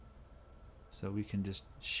 So we can just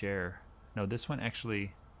share. No, this one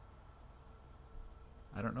actually...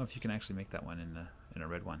 I don't know if you can actually make that one in a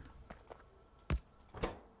red one.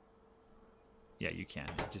 Yeah, you can.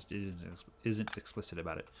 It just isn't explicit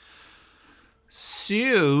about it.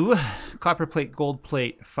 So, copper plate, gold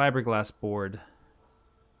plate, fiberglass board,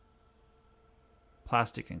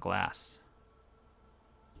 plastic and glass.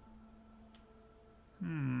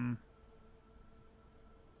 Let's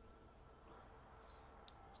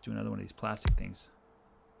do another one of these plastic things.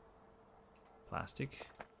 Plastic.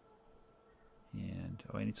 And,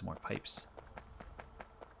 oh, I need some more pipes.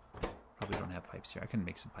 Probably don't have pipes here. I can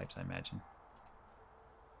make some pipes, I imagine.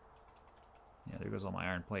 Yeah, there goes all my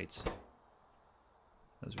iron plates.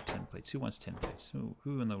 Those are 10 plates. Who wants 10 plates?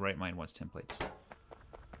 Who in the right mind wants 10 plates?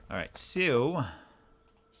 Alright, so...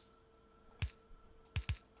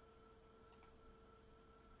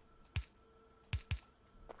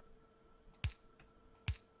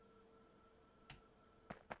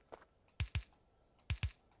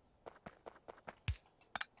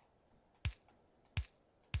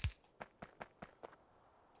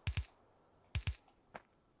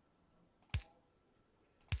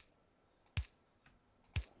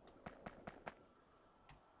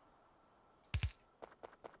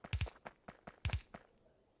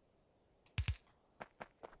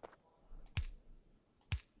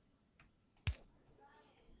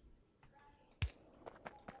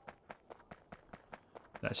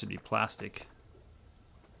 that should be plastic.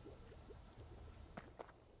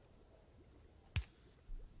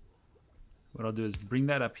 What I'll do is bring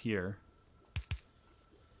that up here.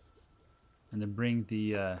 and then bring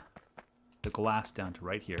the glass down to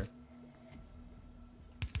right here.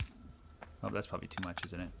 Oh, that's probably too much,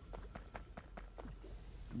 isn't it?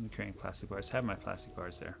 I'm carrying plastic bars. I have my plastic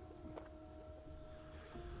bars there.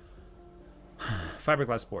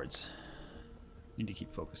 Fiberglass boards. Need to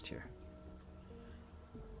keep focused here.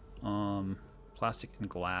 Plastic and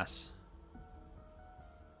glass.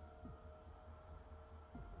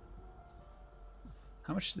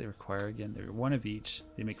 How much do they require again? They're one of each.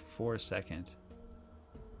 They make 4 a second.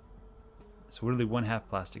 So literally 1/2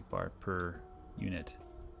 plastic bar per unit.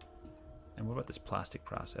 And what about this plastic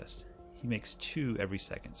process? He makes 2 every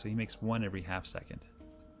second, so he makes 1 every half second.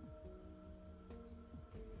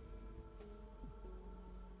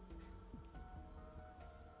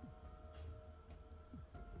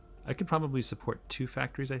 I could probably support 2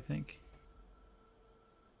 factories, I think.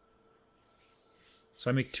 So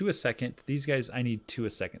I make 2 a second. These guys, I need 2 a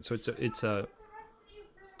second. So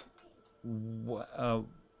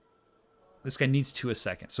this guy needs 2 a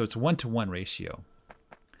second. So it's 1-to-1 ratio.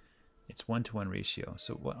 It's 1-to-1 ratio.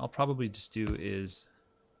 So what I'll probably just do is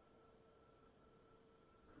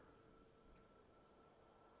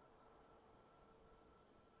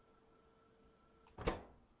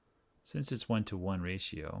since it's 1-to-1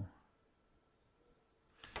 ratio,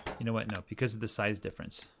 you know what? No, because of the size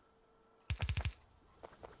difference.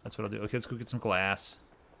 That's what I'll do. Okay, let's go get some glass.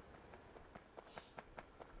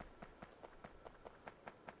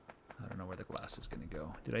 I don't know where the glass is going to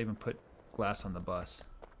go. Did I even put glass on the bus?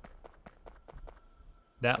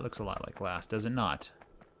 That looks a lot like glass, does it not?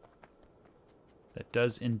 That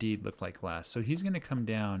does indeed look like glass. So he's going to come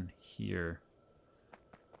down here.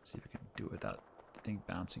 Let's see if we can do it without the thing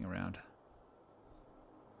bouncing around.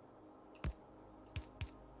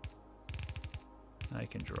 I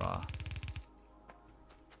can draw.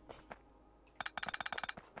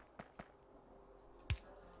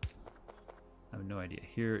 I have no idea.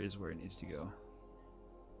 Here is where it needs to go.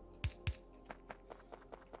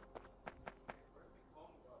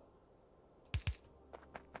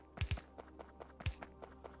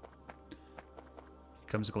 Here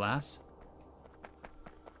comes glass.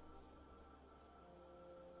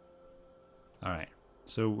 All right.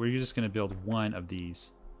 So we're just going to build 1 of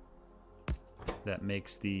these that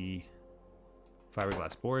makes the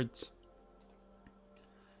fiberglass boards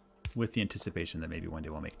with the anticipation that maybe one day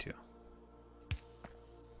we'll make 2.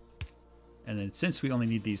 And then since we only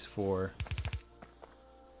need these for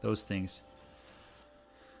those things,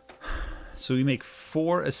 so we make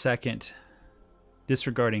 4 a second,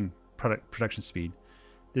 disregarding production speed.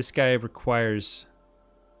 This guy requires,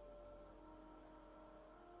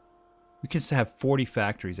 we can have 40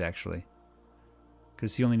 factories actually,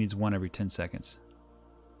 because he only needs 1 every 10 seconds.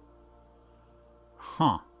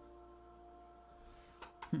 Huh.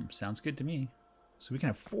 Sounds good to me. So we can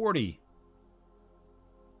have 40.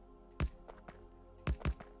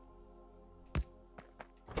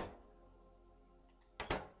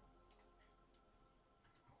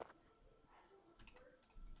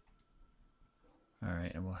 All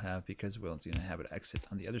right, and we'll have, because we're going to have it exit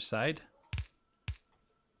on the other side.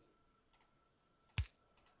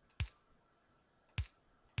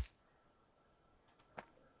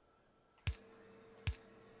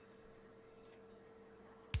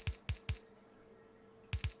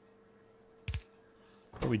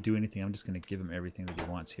 Before we do anything, I'm just going to give him everything that he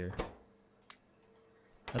wants here.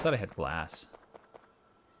 I thought I had glass.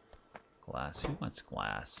 Glass. Who wants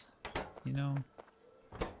glass? You know?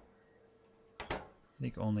 I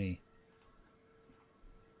think only...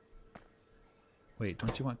 Wait,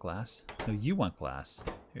 don't you want glass? No, you want glass.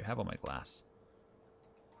 Here, have all my glass.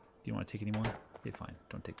 Do you want to take any more? Okay, fine.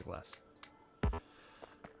 Don't take the glass.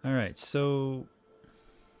 Alright, so...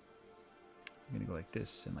 I'm going to go like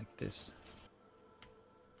this and like this.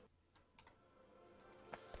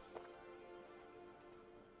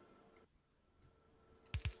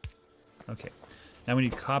 Okay, now we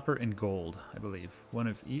need copper and gold, I believe. 1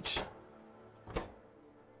 of each.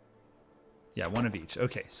 Yeah, 1 of each.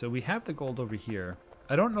 Okay, so we have the gold over here.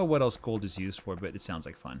 I don't know what else gold is used for, but it sounds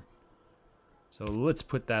like fun. So let's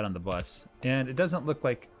put that on the bus. And it doesn't look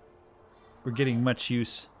like we're getting much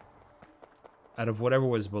use out of whatever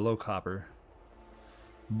was below copper.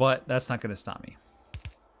 But that's not going to stop me.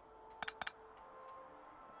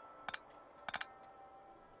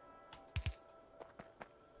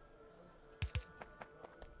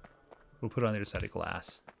 We'll put it on the other side of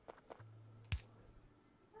glass.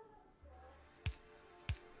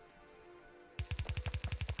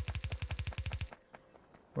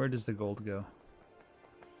 Where does the gold go?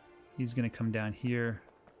 He's going to come down here.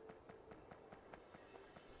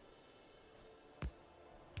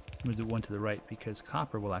 Move the one to the right because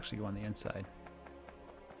copper will actually go on the inside.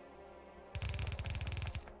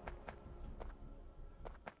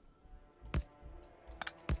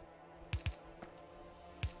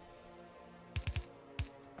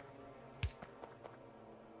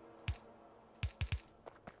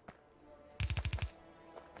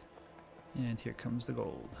 And here comes the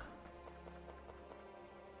gold.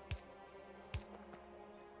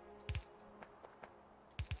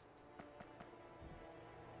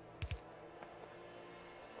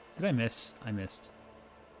 Did I miss? I missed.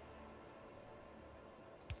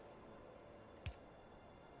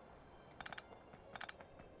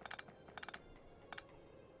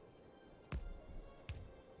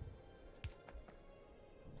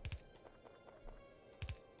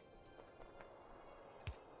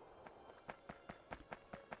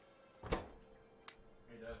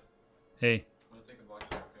 Hey. I'm gonna take the black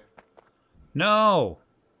car, okay? No!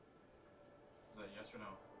 Is that yes or no?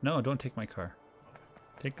 No, don't take my car.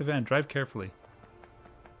 Take the van. Drive carefully.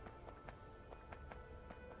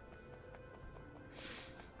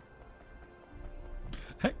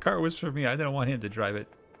 That car was for me. I didn't want him to drive it.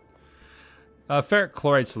 Ferric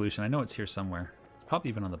chloride solution. I know it's here somewhere. It's probably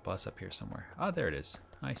even on the bus up here somewhere. Ah, there it is.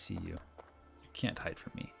 I see you. You can't hide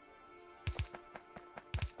from me.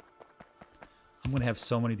 I'm going to have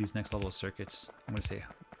so many of these next level of circuits. I'm going to say,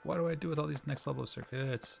 what do I do with all these next level of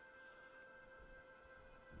circuits?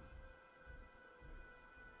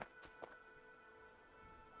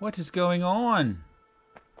 What is going on?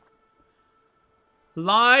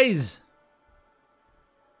 Lies!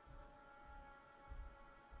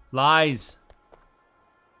 Lies.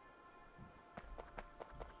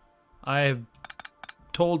 I have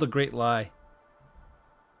told a great lie.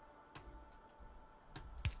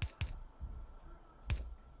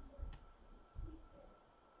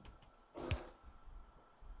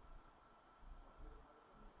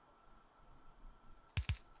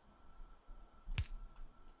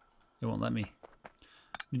 It won't let me.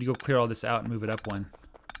 Need to go clear all this out and move it up one.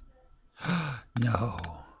 No.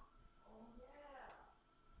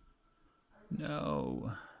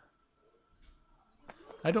 No.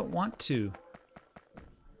 I don't want to.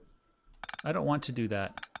 I don't want to do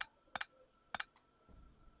that.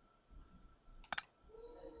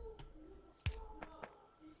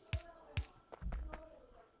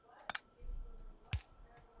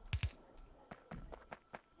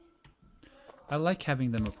 I like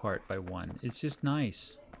having them apart by one. It's just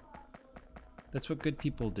nice. That's what good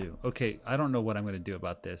people do. Okay, I don't know what I'm going to do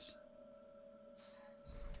about this.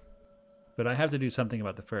 But I have to do something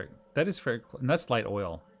about the ferric. That is ferric, and that's light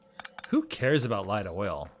oil. Who cares about light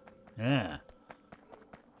oil? Yeah.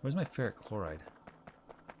 Where's my ferric chloride?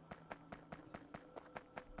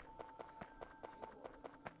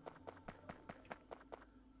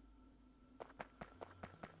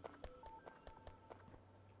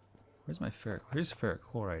 Where's my ferric? Here's ferric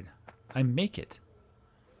chloride. I make it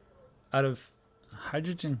out of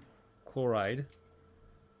hydrogen chloride.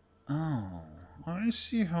 Oh, I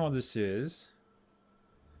see how this is.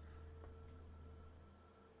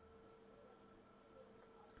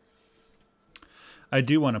 I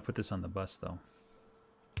do want to put this on the bus, though.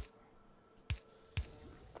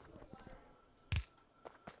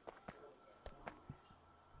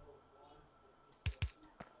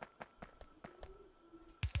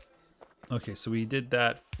 Okay, so we did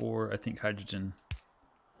that for, I think, hydrogen.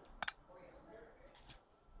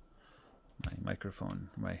 My microphone,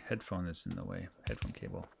 my headphone is in the way. Headphone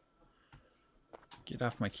cable. Get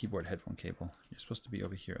off my keyboard, headphone cable. You're supposed to be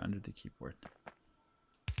over here under the keyboard.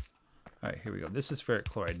 All right, here we go. This is ferric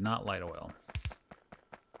chloride, not light oil.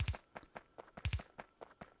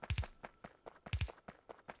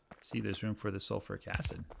 See, there's room for the sulfuric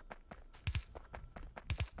acid.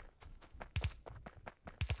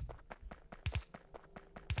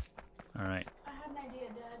 All right. I had an idea,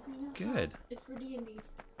 Dad. Good. It's for D&D.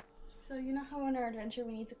 So you know how in our adventure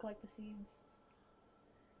we need to collect the seeds,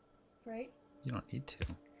 right? You don't need to.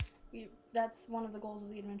 That's one of the goals of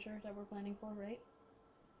the adventure that we're planning for, right?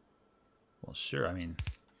 Well, sure. I mean,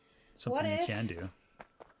 something you can do.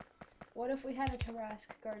 What if we had a Tarask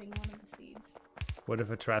guarding one of the seeds? What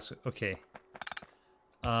if a Tarask? Okay.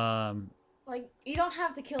 Like, you don't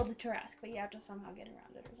have to kill the Tarask, but you have to somehow get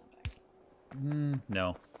around it or something.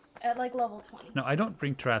 No. At like level 20. No, I don't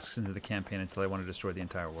bring Tarasks into the campaign until I want to destroy the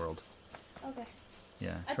entire world. Okay.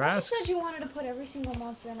 Yeah, I Tarasks. thought you said you wanted to put every single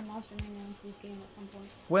monster in a monster manual into this game at some point.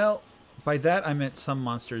 Well, by that I meant some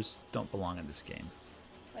monsters don't belong in this game.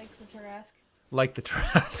 Like the Tarask. Like the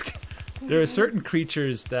Tarask. There are certain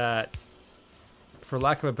creatures that, for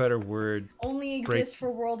lack of a better word, Only exist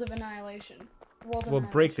for World of Annihilation. World will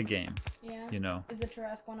break the game. Yeah. You know. Is the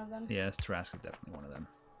Tarrasque one of them? Yes, Tarrasque is definitely one of them.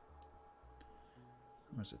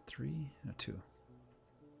 Was it 3? No, 2.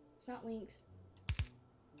 It's not linked.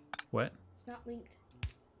 What? It's not linked.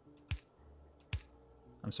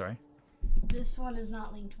 I'm sorry. This one is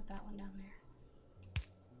not linked with that one down there.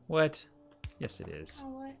 What? Yes, it is. Oh,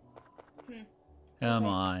 what? Come Okay.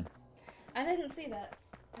 on. I didn't see that.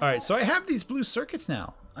 All right, so I have these blue circuits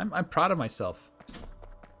now. I'm proud of myself.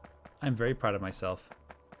 I'm very proud of myself.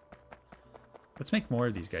 Let's make more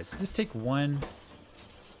of these guys. Let's take one.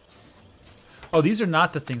 Oh, these are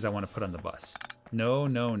not the things I want to put on the bus. No,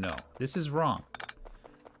 no, no. This is wrong.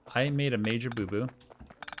 I made a major boo-boo.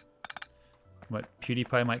 What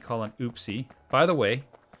PewDiePie might call an oopsie. By the way,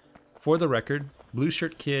 for the record, Blue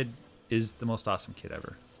Shirt Kid is the most awesome kid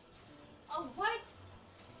ever. Oh, what?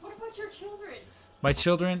 What about your children? My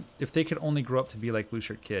children, if they could only grow up to be like Blue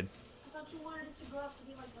Shirt Kid. I thought you wanted us to grow up to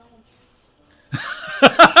be like Donald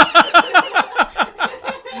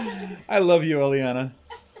Trump. I love you, Eliana.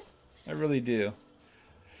 I really do.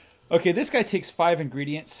 Okay, this guy takes 5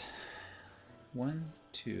 ingredients. 1,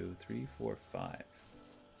 2, 3, 4, 5.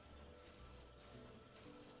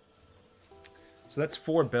 So that's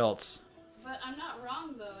 4 belts. But I'm not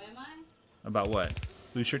wrong, though, am I? About what?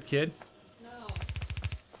 Blue Shirt Kid? No.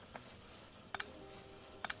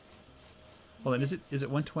 Hold on, is it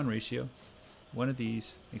 1-to-1 ratio? One of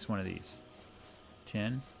these makes one of these.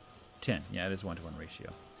 10? 10. Yeah, it is 1-to-1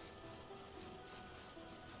 ratio.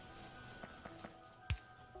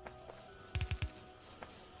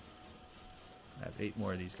 I have 8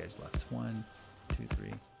 more of these guys left. 1, 2,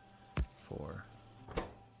 3, 4.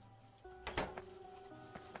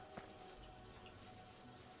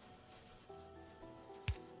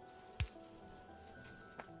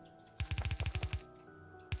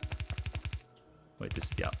 Wait, this is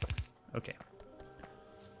the output. Okay.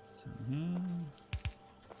 So,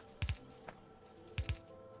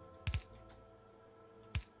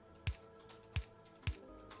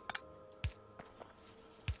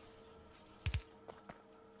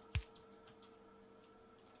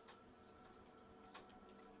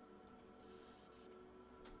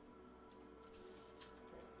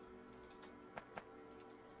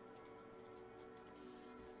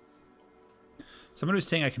 Somebody was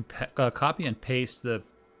saying I can copy and paste the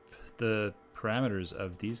parameters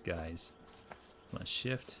of these guys. Let's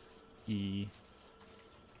Shift E,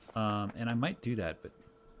 and I might do that, but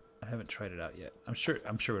I haven't tried it out yet. I'm sure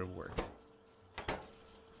it'll work.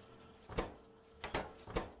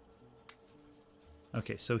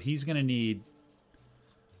 Okay, so he's gonna need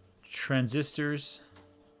transistors,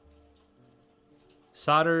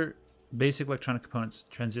 solder, basic electronic components,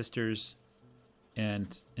 transistors,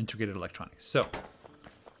 and integrated electronics. So,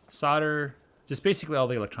 solder, just basically all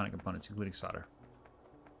the electronic components, including solder.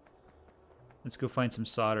 Let's go find some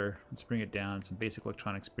solder. Let's bring it down. Some basic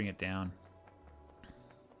electronics, bring it down.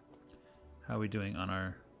 How are we doing on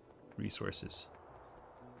our resources?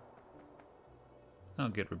 Oh,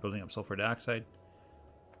 good. We're building up sulfur dioxide.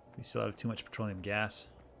 We still have too much petroleum gas.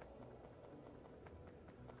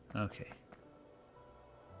 Okay.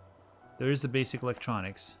 There's the basic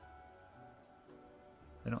electronics.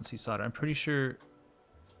 I don't see solder. I'm pretty sure...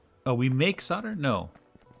 Oh, we make solder? No.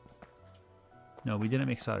 No, we didn't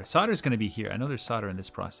make solder. Solder's going to be here. I know there's solder in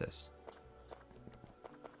this process.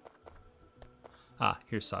 Ah,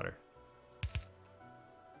 here's solder.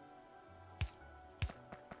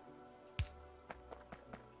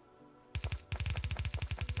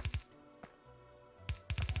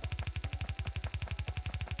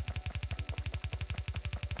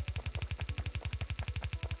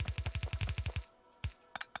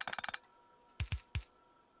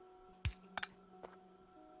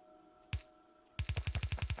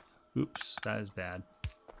 Oops, that is bad.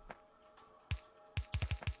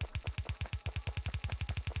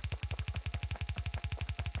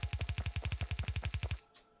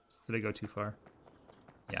 Did I go too far?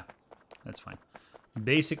 Yeah, that's fine.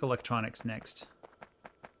 Basic electronics next.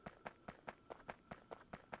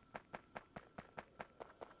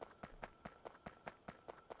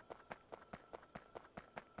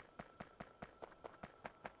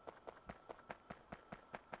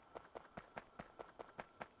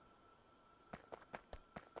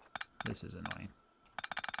 This is annoying.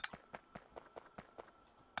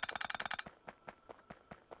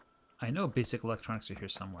 I know basic electronics are here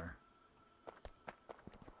somewhere.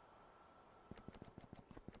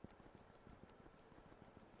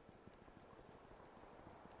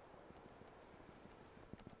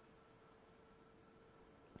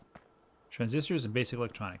 Transistors and basic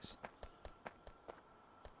electronics.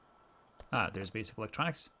 Ah, there's basic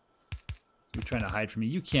electronics. You're trying to hide from me.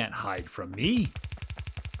 You can't hide from me.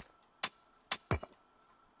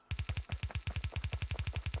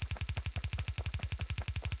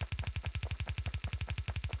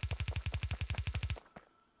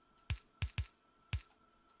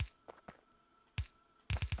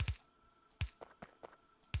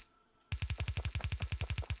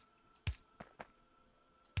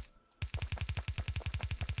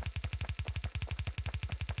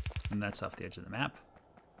 And that's off the edge of the map.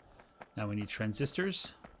 Now we need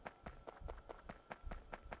transistors.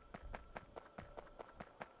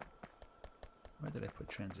 Where did I put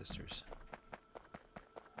transistors?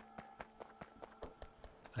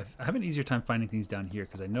 I have an easier time finding things down here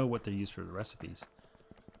because I know what they're used for the recipes.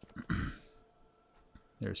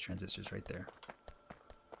 There's transistors right there.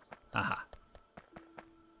 Aha.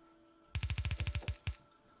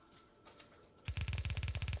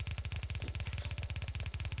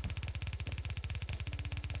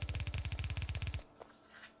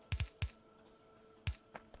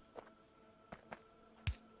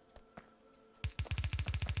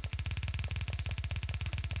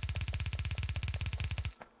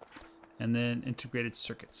 And then integrated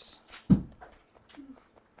circuits.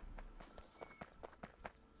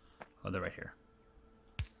 Oh, they're right here.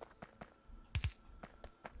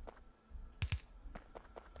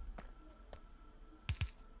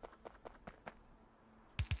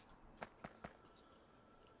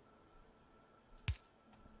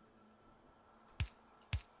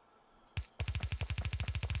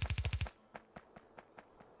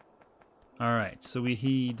 All right, so we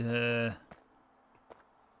need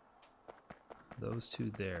those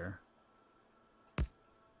two there.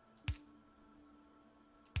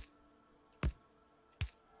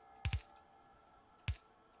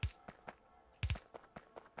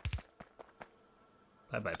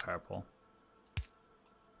 Bye-bye, power pole.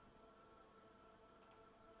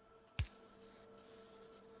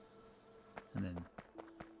 And then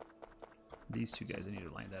these two guys, I need to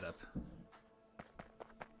line that up.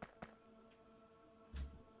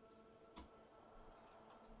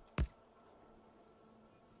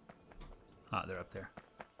 Ah, they're up there.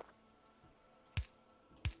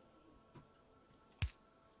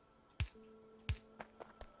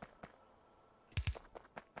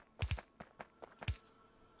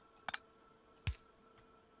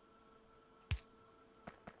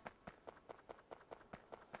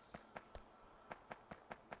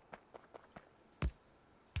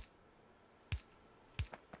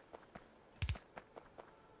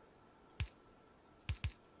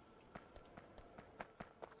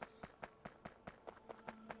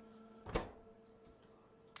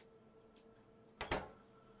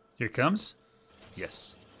 Here it comes.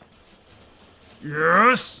 Yes.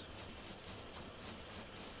 Yes.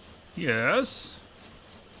 Yes.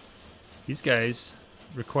 These guys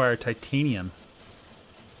require titanium.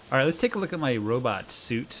 All right, let's take a look at my robot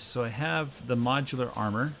suit. So I have the modular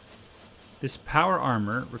armor. This power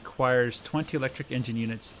armor requires 20 electric engine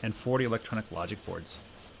units and 40 electronic logic boards.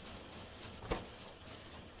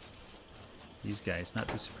 These guys, not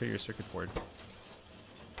the superior circuit board.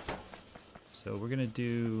 So we're gonna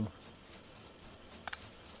do,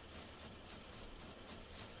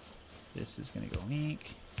 this is gonna go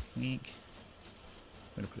wink, wink.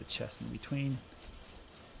 I'm gonna put a chest in between.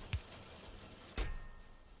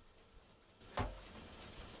 All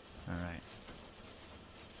right.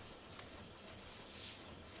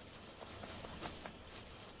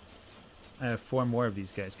 I have 4 more of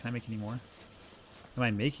these guys. Can I make any more? Am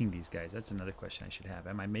I making these guys? That's another question I should have.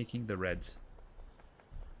 Am I making the reds?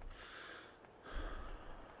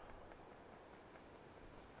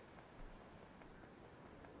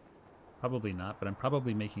 Probably not, but I'm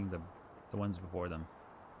probably making the ones before them.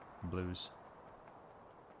 Blues.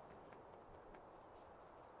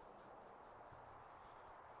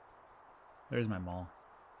 There's my mall.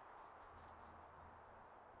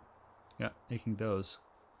 Yeah, making those.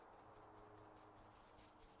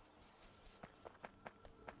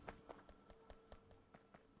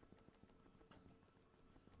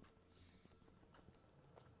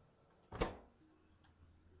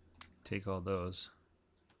 Take all those.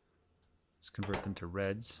 Let's convert them to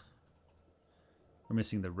reds. We're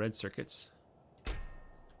missing the red circuits.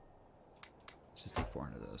 Let's just take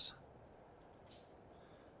 400 of those.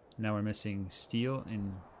 Now we're missing steel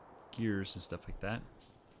and gears and stuff like that.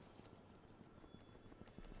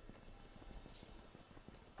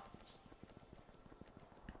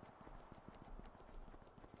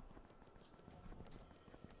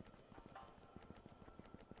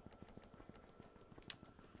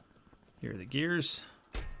 Here are the gears.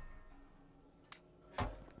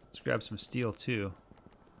 Let's grab some steel too.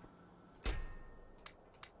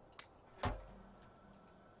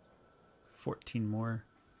 15 more.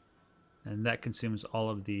 And that consumes all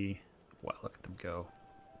of the... Wow, look at them go.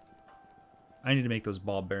 I need to make those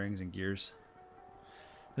ball bearings and gears.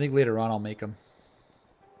 I think later on I'll make them.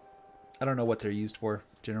 I don't know what they're used for,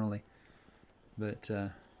 generally. But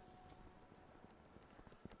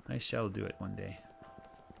I shall do it one day.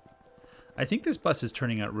 I think this bus is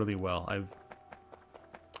turning out really well. I've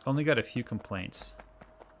only got a few complaints.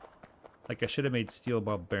 Like, I should have made steel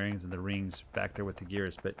ball bearings and the rings back there with the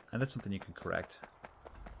gears, but that's something you can correct.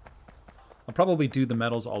 I'll probably do the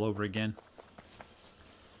metals all over again.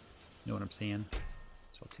 You know what I'm saying?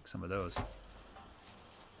 So I'll take some of those.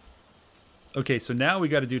 Okay, so now we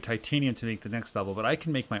got to do titanium to make the next level, but I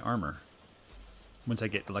can make my armor once I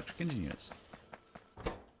get electric engine units.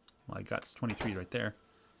 Well, I got 23 right there.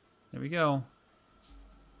 There we go.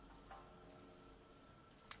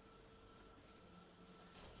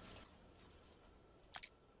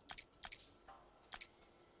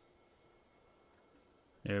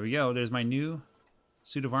 There we go. There's my new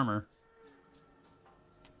suit of armor.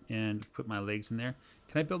 And put my legs in there.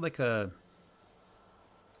 Can I build like a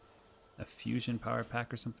fusion power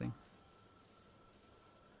pack or something?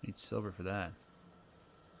 Need silver for that.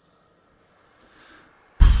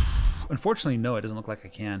 Unfortunately, no, it doesn't look like I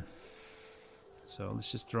can. So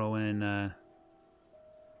let's just throw in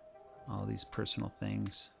all these personal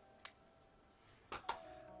things.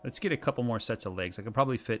 Let's get a couple more sets of legs. I could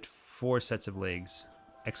probably fit 4 sets of legs.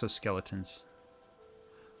 Exoskeletons.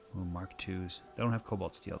 Ooh, Mark IIs. They don't have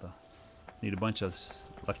cobalt steel, though. Need a bunch of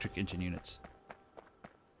electric engine units.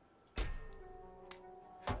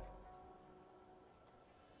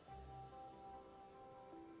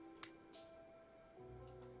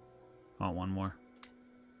 Oh, one more.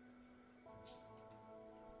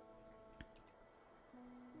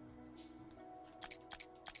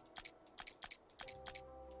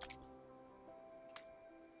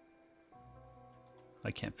 I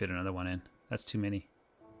can't fit another one in. That's too many.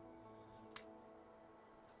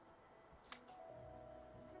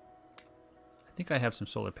 I think I have some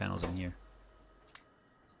solar panels in here.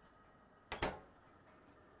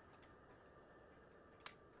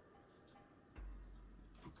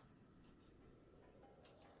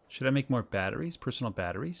 Should I make more batteries? Personal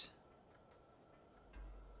batteries?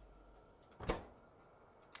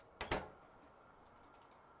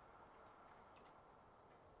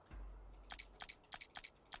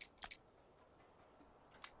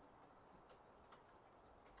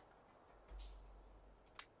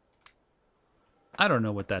 I don't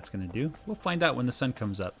know what that's going to do. We'll find out when the sun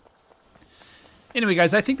comes up. Anyway,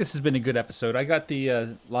 guys, I think this has been a good episode. I got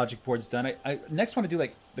the logic boards done. I next want to do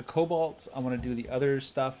like the cobalt. I want to do the other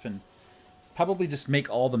stuff and probably just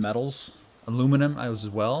make all the metals, aluminum as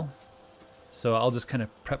well. So I'll just kind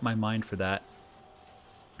of prep my mind for that.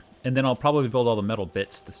 And then I'll probably build all the metal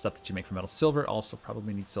bits, the stuff that you make from metal. Silver also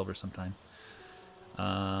probably need silver sometime.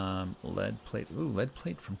 Lead plate. Ooh, lead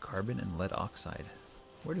plate from carbon and lead oxide.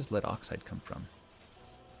 Where does lead oxide come from?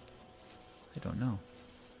 I don't know.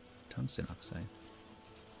 Tungsten oxide.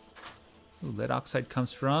 Ooh, lead oxide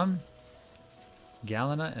comes from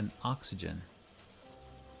galena and oxygen.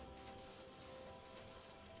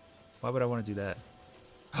 Why would I want to do that?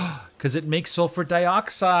 Because it makes sulfur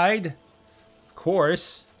dioxide. Of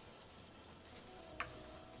course.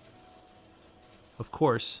 Of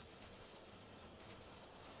course.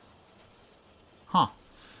 Huh.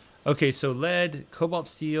 Okay, so lead, cobalt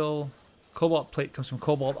steel, cobalt plate comes from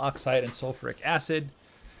cobalt oxide and sulfuric acid.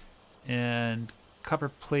 And copper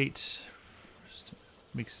plate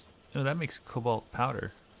makes... No, that makes cobalt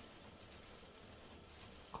powder.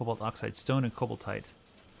 Cobalt oxide, stone, and cobaltite.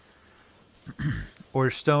 Or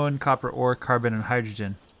stone, copper ore, carbon, and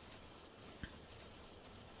hydrogen.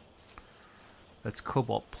 That's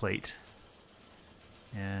cobalt plate.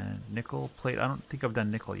 And nickel plate. I don't think I've done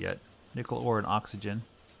nickel yet. Nickel ore and oxygen.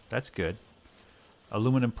 That's good.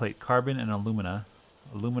 Aluminum plate, carbon and alumina.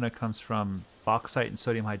 Alumina comes from bauxite and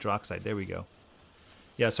sodium hydroxide. There we go.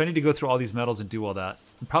 Yeah, so I need to go through all these metals and do all that.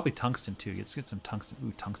 And probably tungsten too. Let's get some tungsten.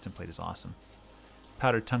 Ooh, tungsten plate is awesome.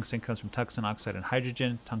 Powdered tungsten comes from tungsten oxide and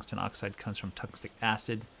hydrogen. Tungsten oxide comes from tungstic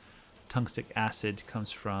acid. Tungstic acid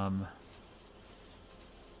comes from...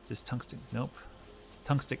 Is this tungsten? Nope.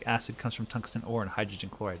 Tungstic acid comes from tungsten ore and hydrogen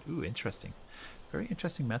chloride. Ooh, interesting. Very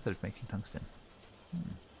interesting method of making tungsten.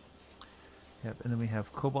 Yep, and then we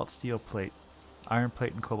have cobalt steel plate, iron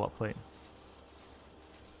plate, and cobalt plate.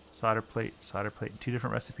 Solder plate, two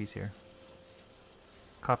different recipes here.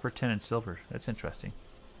 Copper, tin, and silver. That's interesting.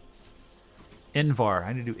 Invar.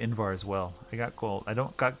 I need to do Invar as well. I got gold. I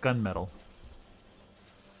don't got gunmetal.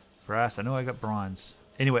 Brass. I know I got bronze.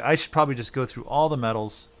 Anyway, I should probably just go through all the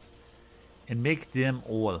metals and make them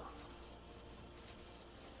all.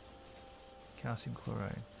 Calcium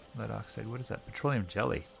chloride, lead oxide. What is that? Petroleum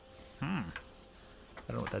jelly. I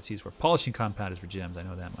don't know what that's used for. Polishing compound is for gems. I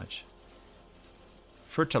know that much.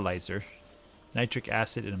 Fertilizer. Nitric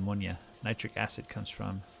acid and ammonia. Nitric acid comes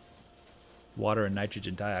from water and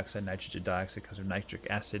nitrogen dioxide. Nitrogen dioxide comes from nitric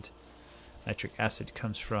acid. Nitric acid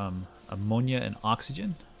comes from ammonia and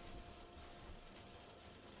oxygen.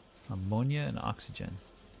 Ammonia and oxygen.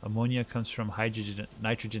 Ammonia comes from hydrogen,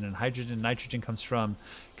 nitrogen, and hydrogen. Nitrogen comes from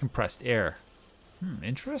compressed air.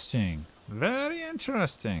 Interesting. Very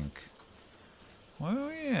interesting. Oh,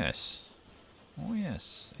 yes. Oh,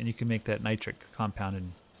 yes. And you can make that nitric compound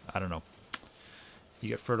and, I don't know, you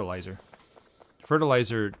get fertilizer.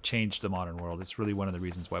 Fertilizer changed the modern world. It's really one of the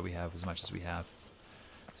reasons why we have as much as we have.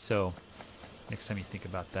 So, next time you think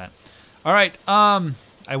about that. All right.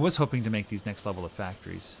 I was hoping to make these next level of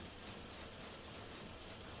factories.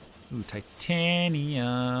 Ooh,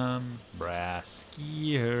 titanium, brass,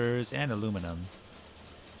 gears, and aluminum.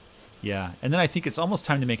 Yeah, and then I think it's almost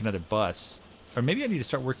time to make another bus. Or maybe I need to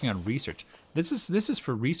start working on research. This is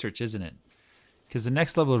for research, isn't it? Because the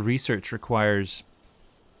next level of research requires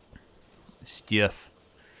stuff.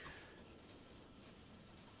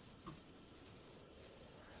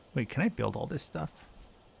 Wait, can I build all this stuff?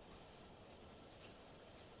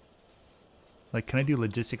 Like, can I do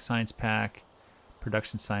logistics science pack,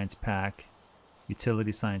 production science pack,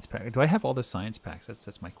 utility science pack? Do I have all the science packs?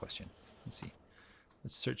 That's my question. Let's see.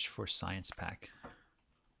 Let's search for science pack.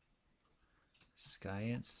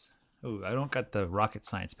 Science. Oh, I don't got the rocket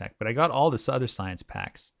science pack, but I got all this other science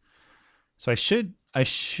packs. So I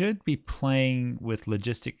should be playing with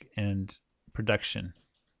logistic and production.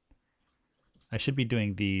 I should be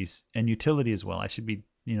doing these and utility as well. I should be,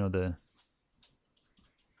 you know, the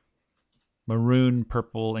maroon,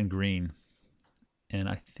 purple, and green. And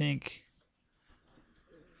I think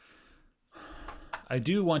I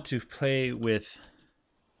do want to play with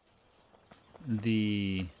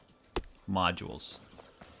the modules.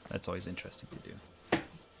 That's always interesting to do.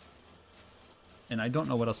 And I don't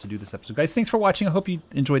know what else to do this episode. Guys, thanks for watching. I hope you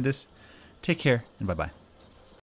enjoyed this. Take care, and bye-bye.